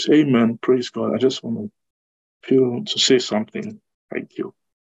 Jesus. Amen. Praise God. I just want to feel to say something. Thank you.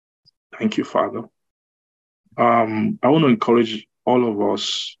 Thank you, Father. I want to encourage all of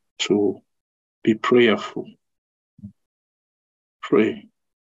us to be prayerful. Pray.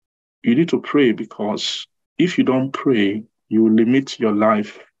 You need to pray because if you don't pray, you will limit your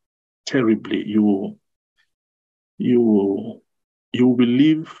life terribly. You will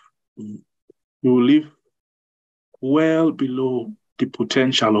live well below the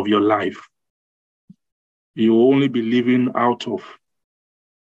potential of your life. You will only be living out of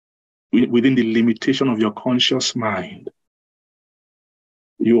within the limitation of your conscious mind.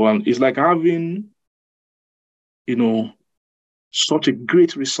 It's like having, such a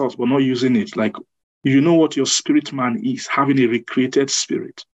great resource, but not using it. Like, you know what your spirit man is, having a recreated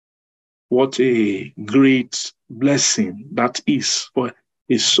spirit. What a great blessing that is for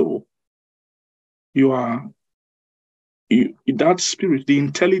his soul. That spirit, the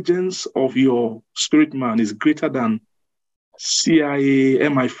intelligence of your spirit man is greater than CIA,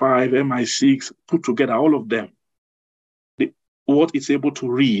 MI5, MI6 put together, all of them. what it's able to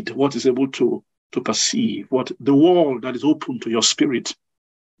read, what it's able to perceive, what the world that is open to your spirit.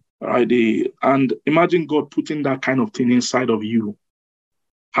 Right? And imagine God putting that kind of thing inside of you,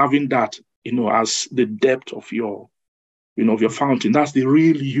 having that, as the depth of your, of your fountain. That's the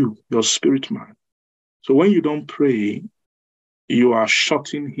real you, your spirit man. So when you don't pray, you are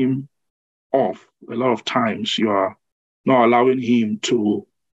shutting him off. A lot of times you are not allowing him to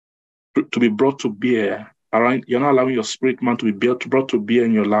be brought to bear. All right? You're not allowing your spirit man to be brought to bear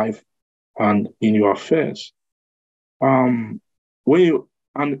in your life and in your affairs. When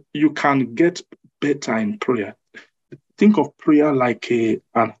you can get better in prayer. Think of prayer like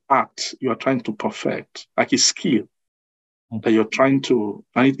an art you are trying to perfect, like a skill that you're trying to,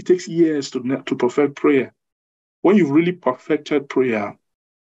 and it takes years to perfect prayer. When you've really perfected prayer,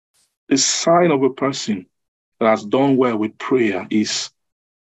 the sign of a person that has done well with prayer is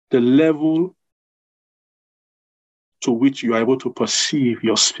the level to which you are able to perceive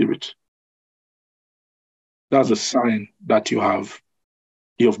your spirit. That's a sign that you have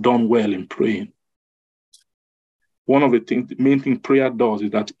done well in praying. One of the main thing prayer does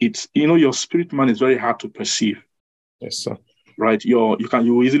is that your spirit man is very hard to perceive. Yes, sir. Right? You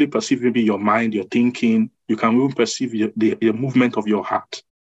will easily perceive maybe your mind, your thinking. You can even perceive the movement of your heart.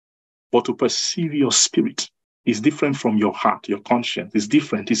 But to perceive your spirit is different from your heart, your conscience. It's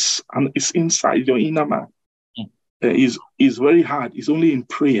different. It's inside your inner man. It's very hard. It's only in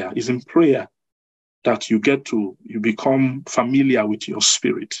prayer. It's in prayer that you become familiar with your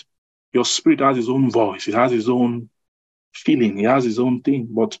spirit. Your spirit has its own voice. It has its own feeling. It has its own thing.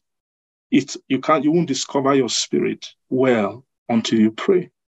 But you won't discover your spirit well until you pray.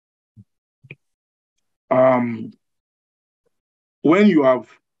 When you have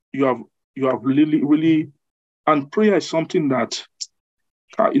really, really, and prayer is something that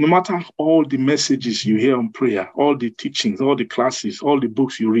no matter all the messages you hear on prayer, all the teachings, all the classes, all the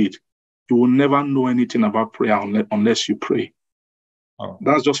books you read, you will never know anything about prayer unless you pray. Oh.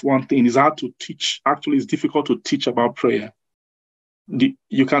 That's just one thing. It's hard to teach. Actually, it's difficult to teach about prayer.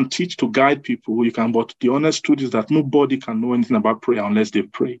 You can teach to guide people, but the honest truth is that nobody can know anything about prayer unless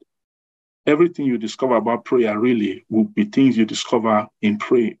they've prayed. Everything you discover about prayer really will be things you discover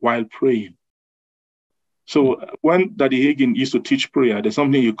while praying. So when Daddy Hagin used to teach prayer, there's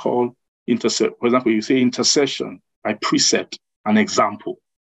something you call intercession. For example, you say intercession by precept and example.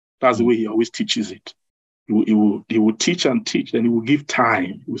 That's the way he always teaches it. He will teach and teach, then he will give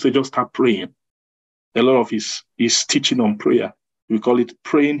time. He will say, just start praying. A lot of his teaching on prayer, we call it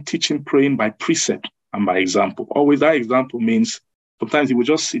teaching praying by precept and by example. Always that example means sometimes he will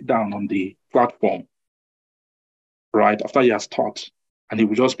just sit down on the platform, right, after he has taught, and he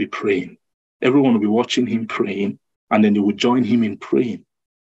will just be praying. Everyone will be watching him praying, and then they will join him in praying,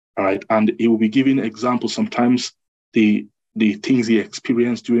 all right? And he will be giving examples, sometimes the things he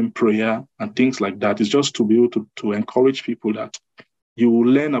experienced during prayer and things like that. Is just to be able to encourage people that you will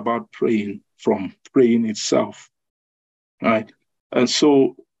learn about praying from praying itself, right? And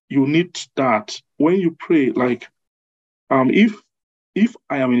so you need that when you pray. Like, if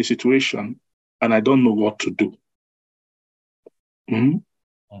I am in a situation and I don't know what to do,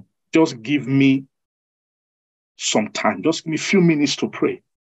 just give me some time. Just give me a few minutes to pray.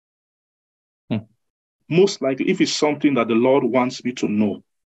 Most likely, if it's something that the Lord wants me to know,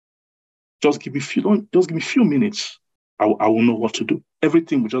 just give me a few minutes. I will know what to do.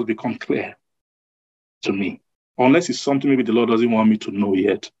 Everything will just become clear to me. Unless it's something maybe the Lord doesn't want me to know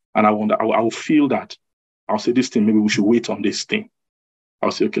yet. And I will feel that. I'll say this thing, maybe we should wait on this thing.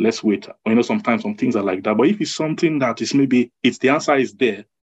 I'll say, okay, let's wait. Sometimes some things are like that. But if it's something that is maybe the answer is there,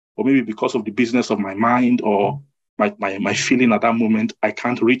 or maybe because of the business of my mind or my feeling at that moment, I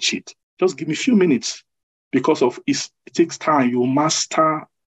can't reach it. Just give me a few minutes. Because it takes time. You master.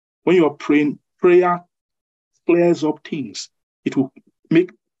 When you are praying, prayer clears up things. It will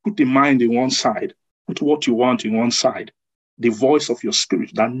put the mind in one side, put what you want in one side. The voice of your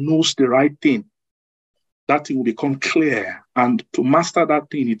spirit that knows the right thing. That thing will become clear. And to master that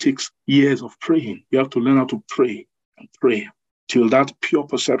thing, it takes years of praying. You have to learn how to pray and pray till that pure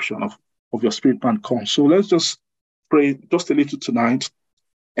perception of your spirit man comes. So let's just pray just a little tonight.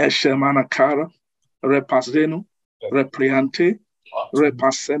 Eshemana kara, repasenu, repriante,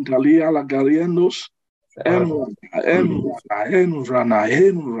 repasentalia lagariendos, envrana,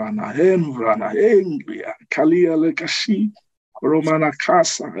 englia, kalia legacy, romana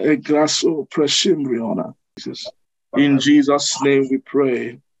casa, egraso, presimbriona. In Jesus' name we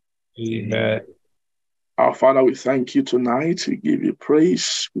pray. Amen. Our Father, we thank you tonight. We give you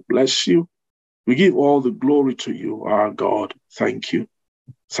praise. We bless you. We give all the glory to you, our God. Thank you.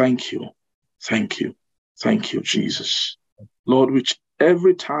 Thank you. Thank you. Thank you, Jesus. Lord, which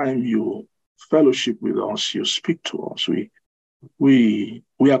every time you fellowship with us, you speak to us, we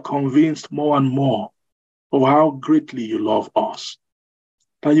are convinced more and more of how greatly you love us,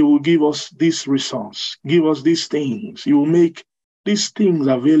 that you will give us this resource, give us these things. You will make these things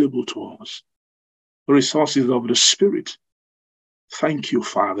available to us, the resources of the Spirit. Thank you,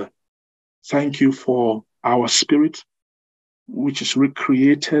 Father. Thank you for our spirit, which is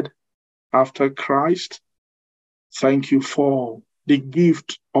recreated after Christ. Thank you for the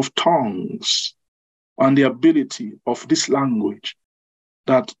gift of tongues and the ability of this language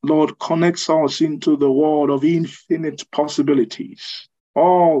that, Lord, connects us into the world of infinite possibilities,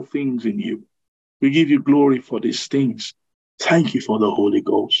 all things in you. We give you glory for these things. Thank you for the Holy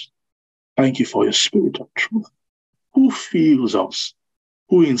Ghost. Thank you for your Spirit of truth, who fills us,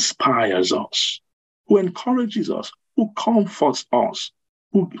 who inspires us, who encourages us, who comforts us,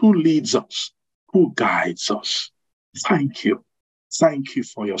 who leads us, who guides us. Thank you. Thank you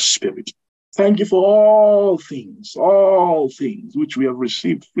for your Spirit. Thank you for all things which we have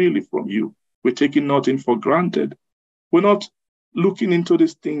received freely from you. We're taking nothing for granted. We're not looking into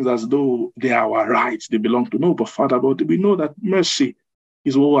these things as though they are our rights, they belong to no, but Father, but we know that mercy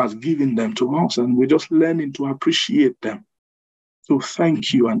is what has given them to us, and we're just learning to appreciate them. So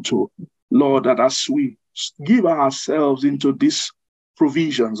thank you, and to Lord, that as we give ourselves into these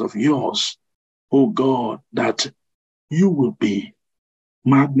provisions of yours, oh God, that you will be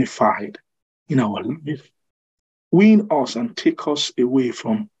magnified in our life. Win us and take us away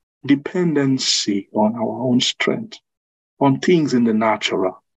from dependency on our own strength, on things in the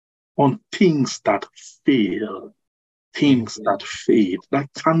natural, on things that fail, things that fade, that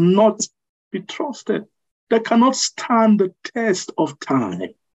cannot be trusted, that cannot stand the test of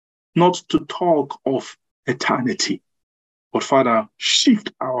time, not to talk of eternity. But Father,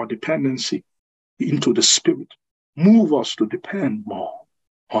 shift our dependency into the Spirit. Move us to depend more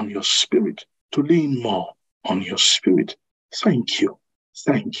on your Spirit, to lean more on your Spirit. Thank you.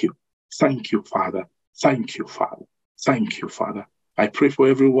 Thank you. Thank you, Father. Thank you, Father. Thank you, Father. I pray for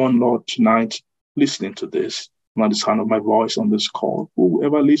everyone, Lord, tonight, listening to this, not the sound of my voice on this call,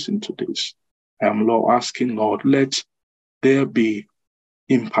 whoever listens to this. I am, Lord, asking, Lord, let there be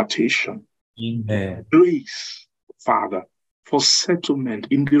impartation, Amen. Grace, Father, for settlement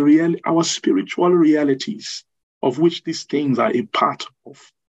in our spiritual realities, of which these things are a part of.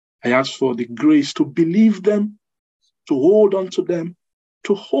 I ask for the grace to believe them, to hold on to them,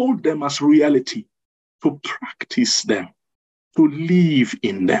 to hold them as reality, to practice them, to live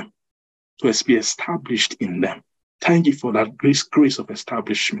in them, to be established in them. Thank you for that grace of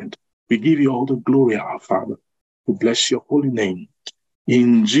establishment. We give you all the glory, our Father. We bless your holy name.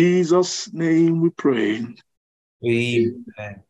 In Jesus' name we pray. Amen.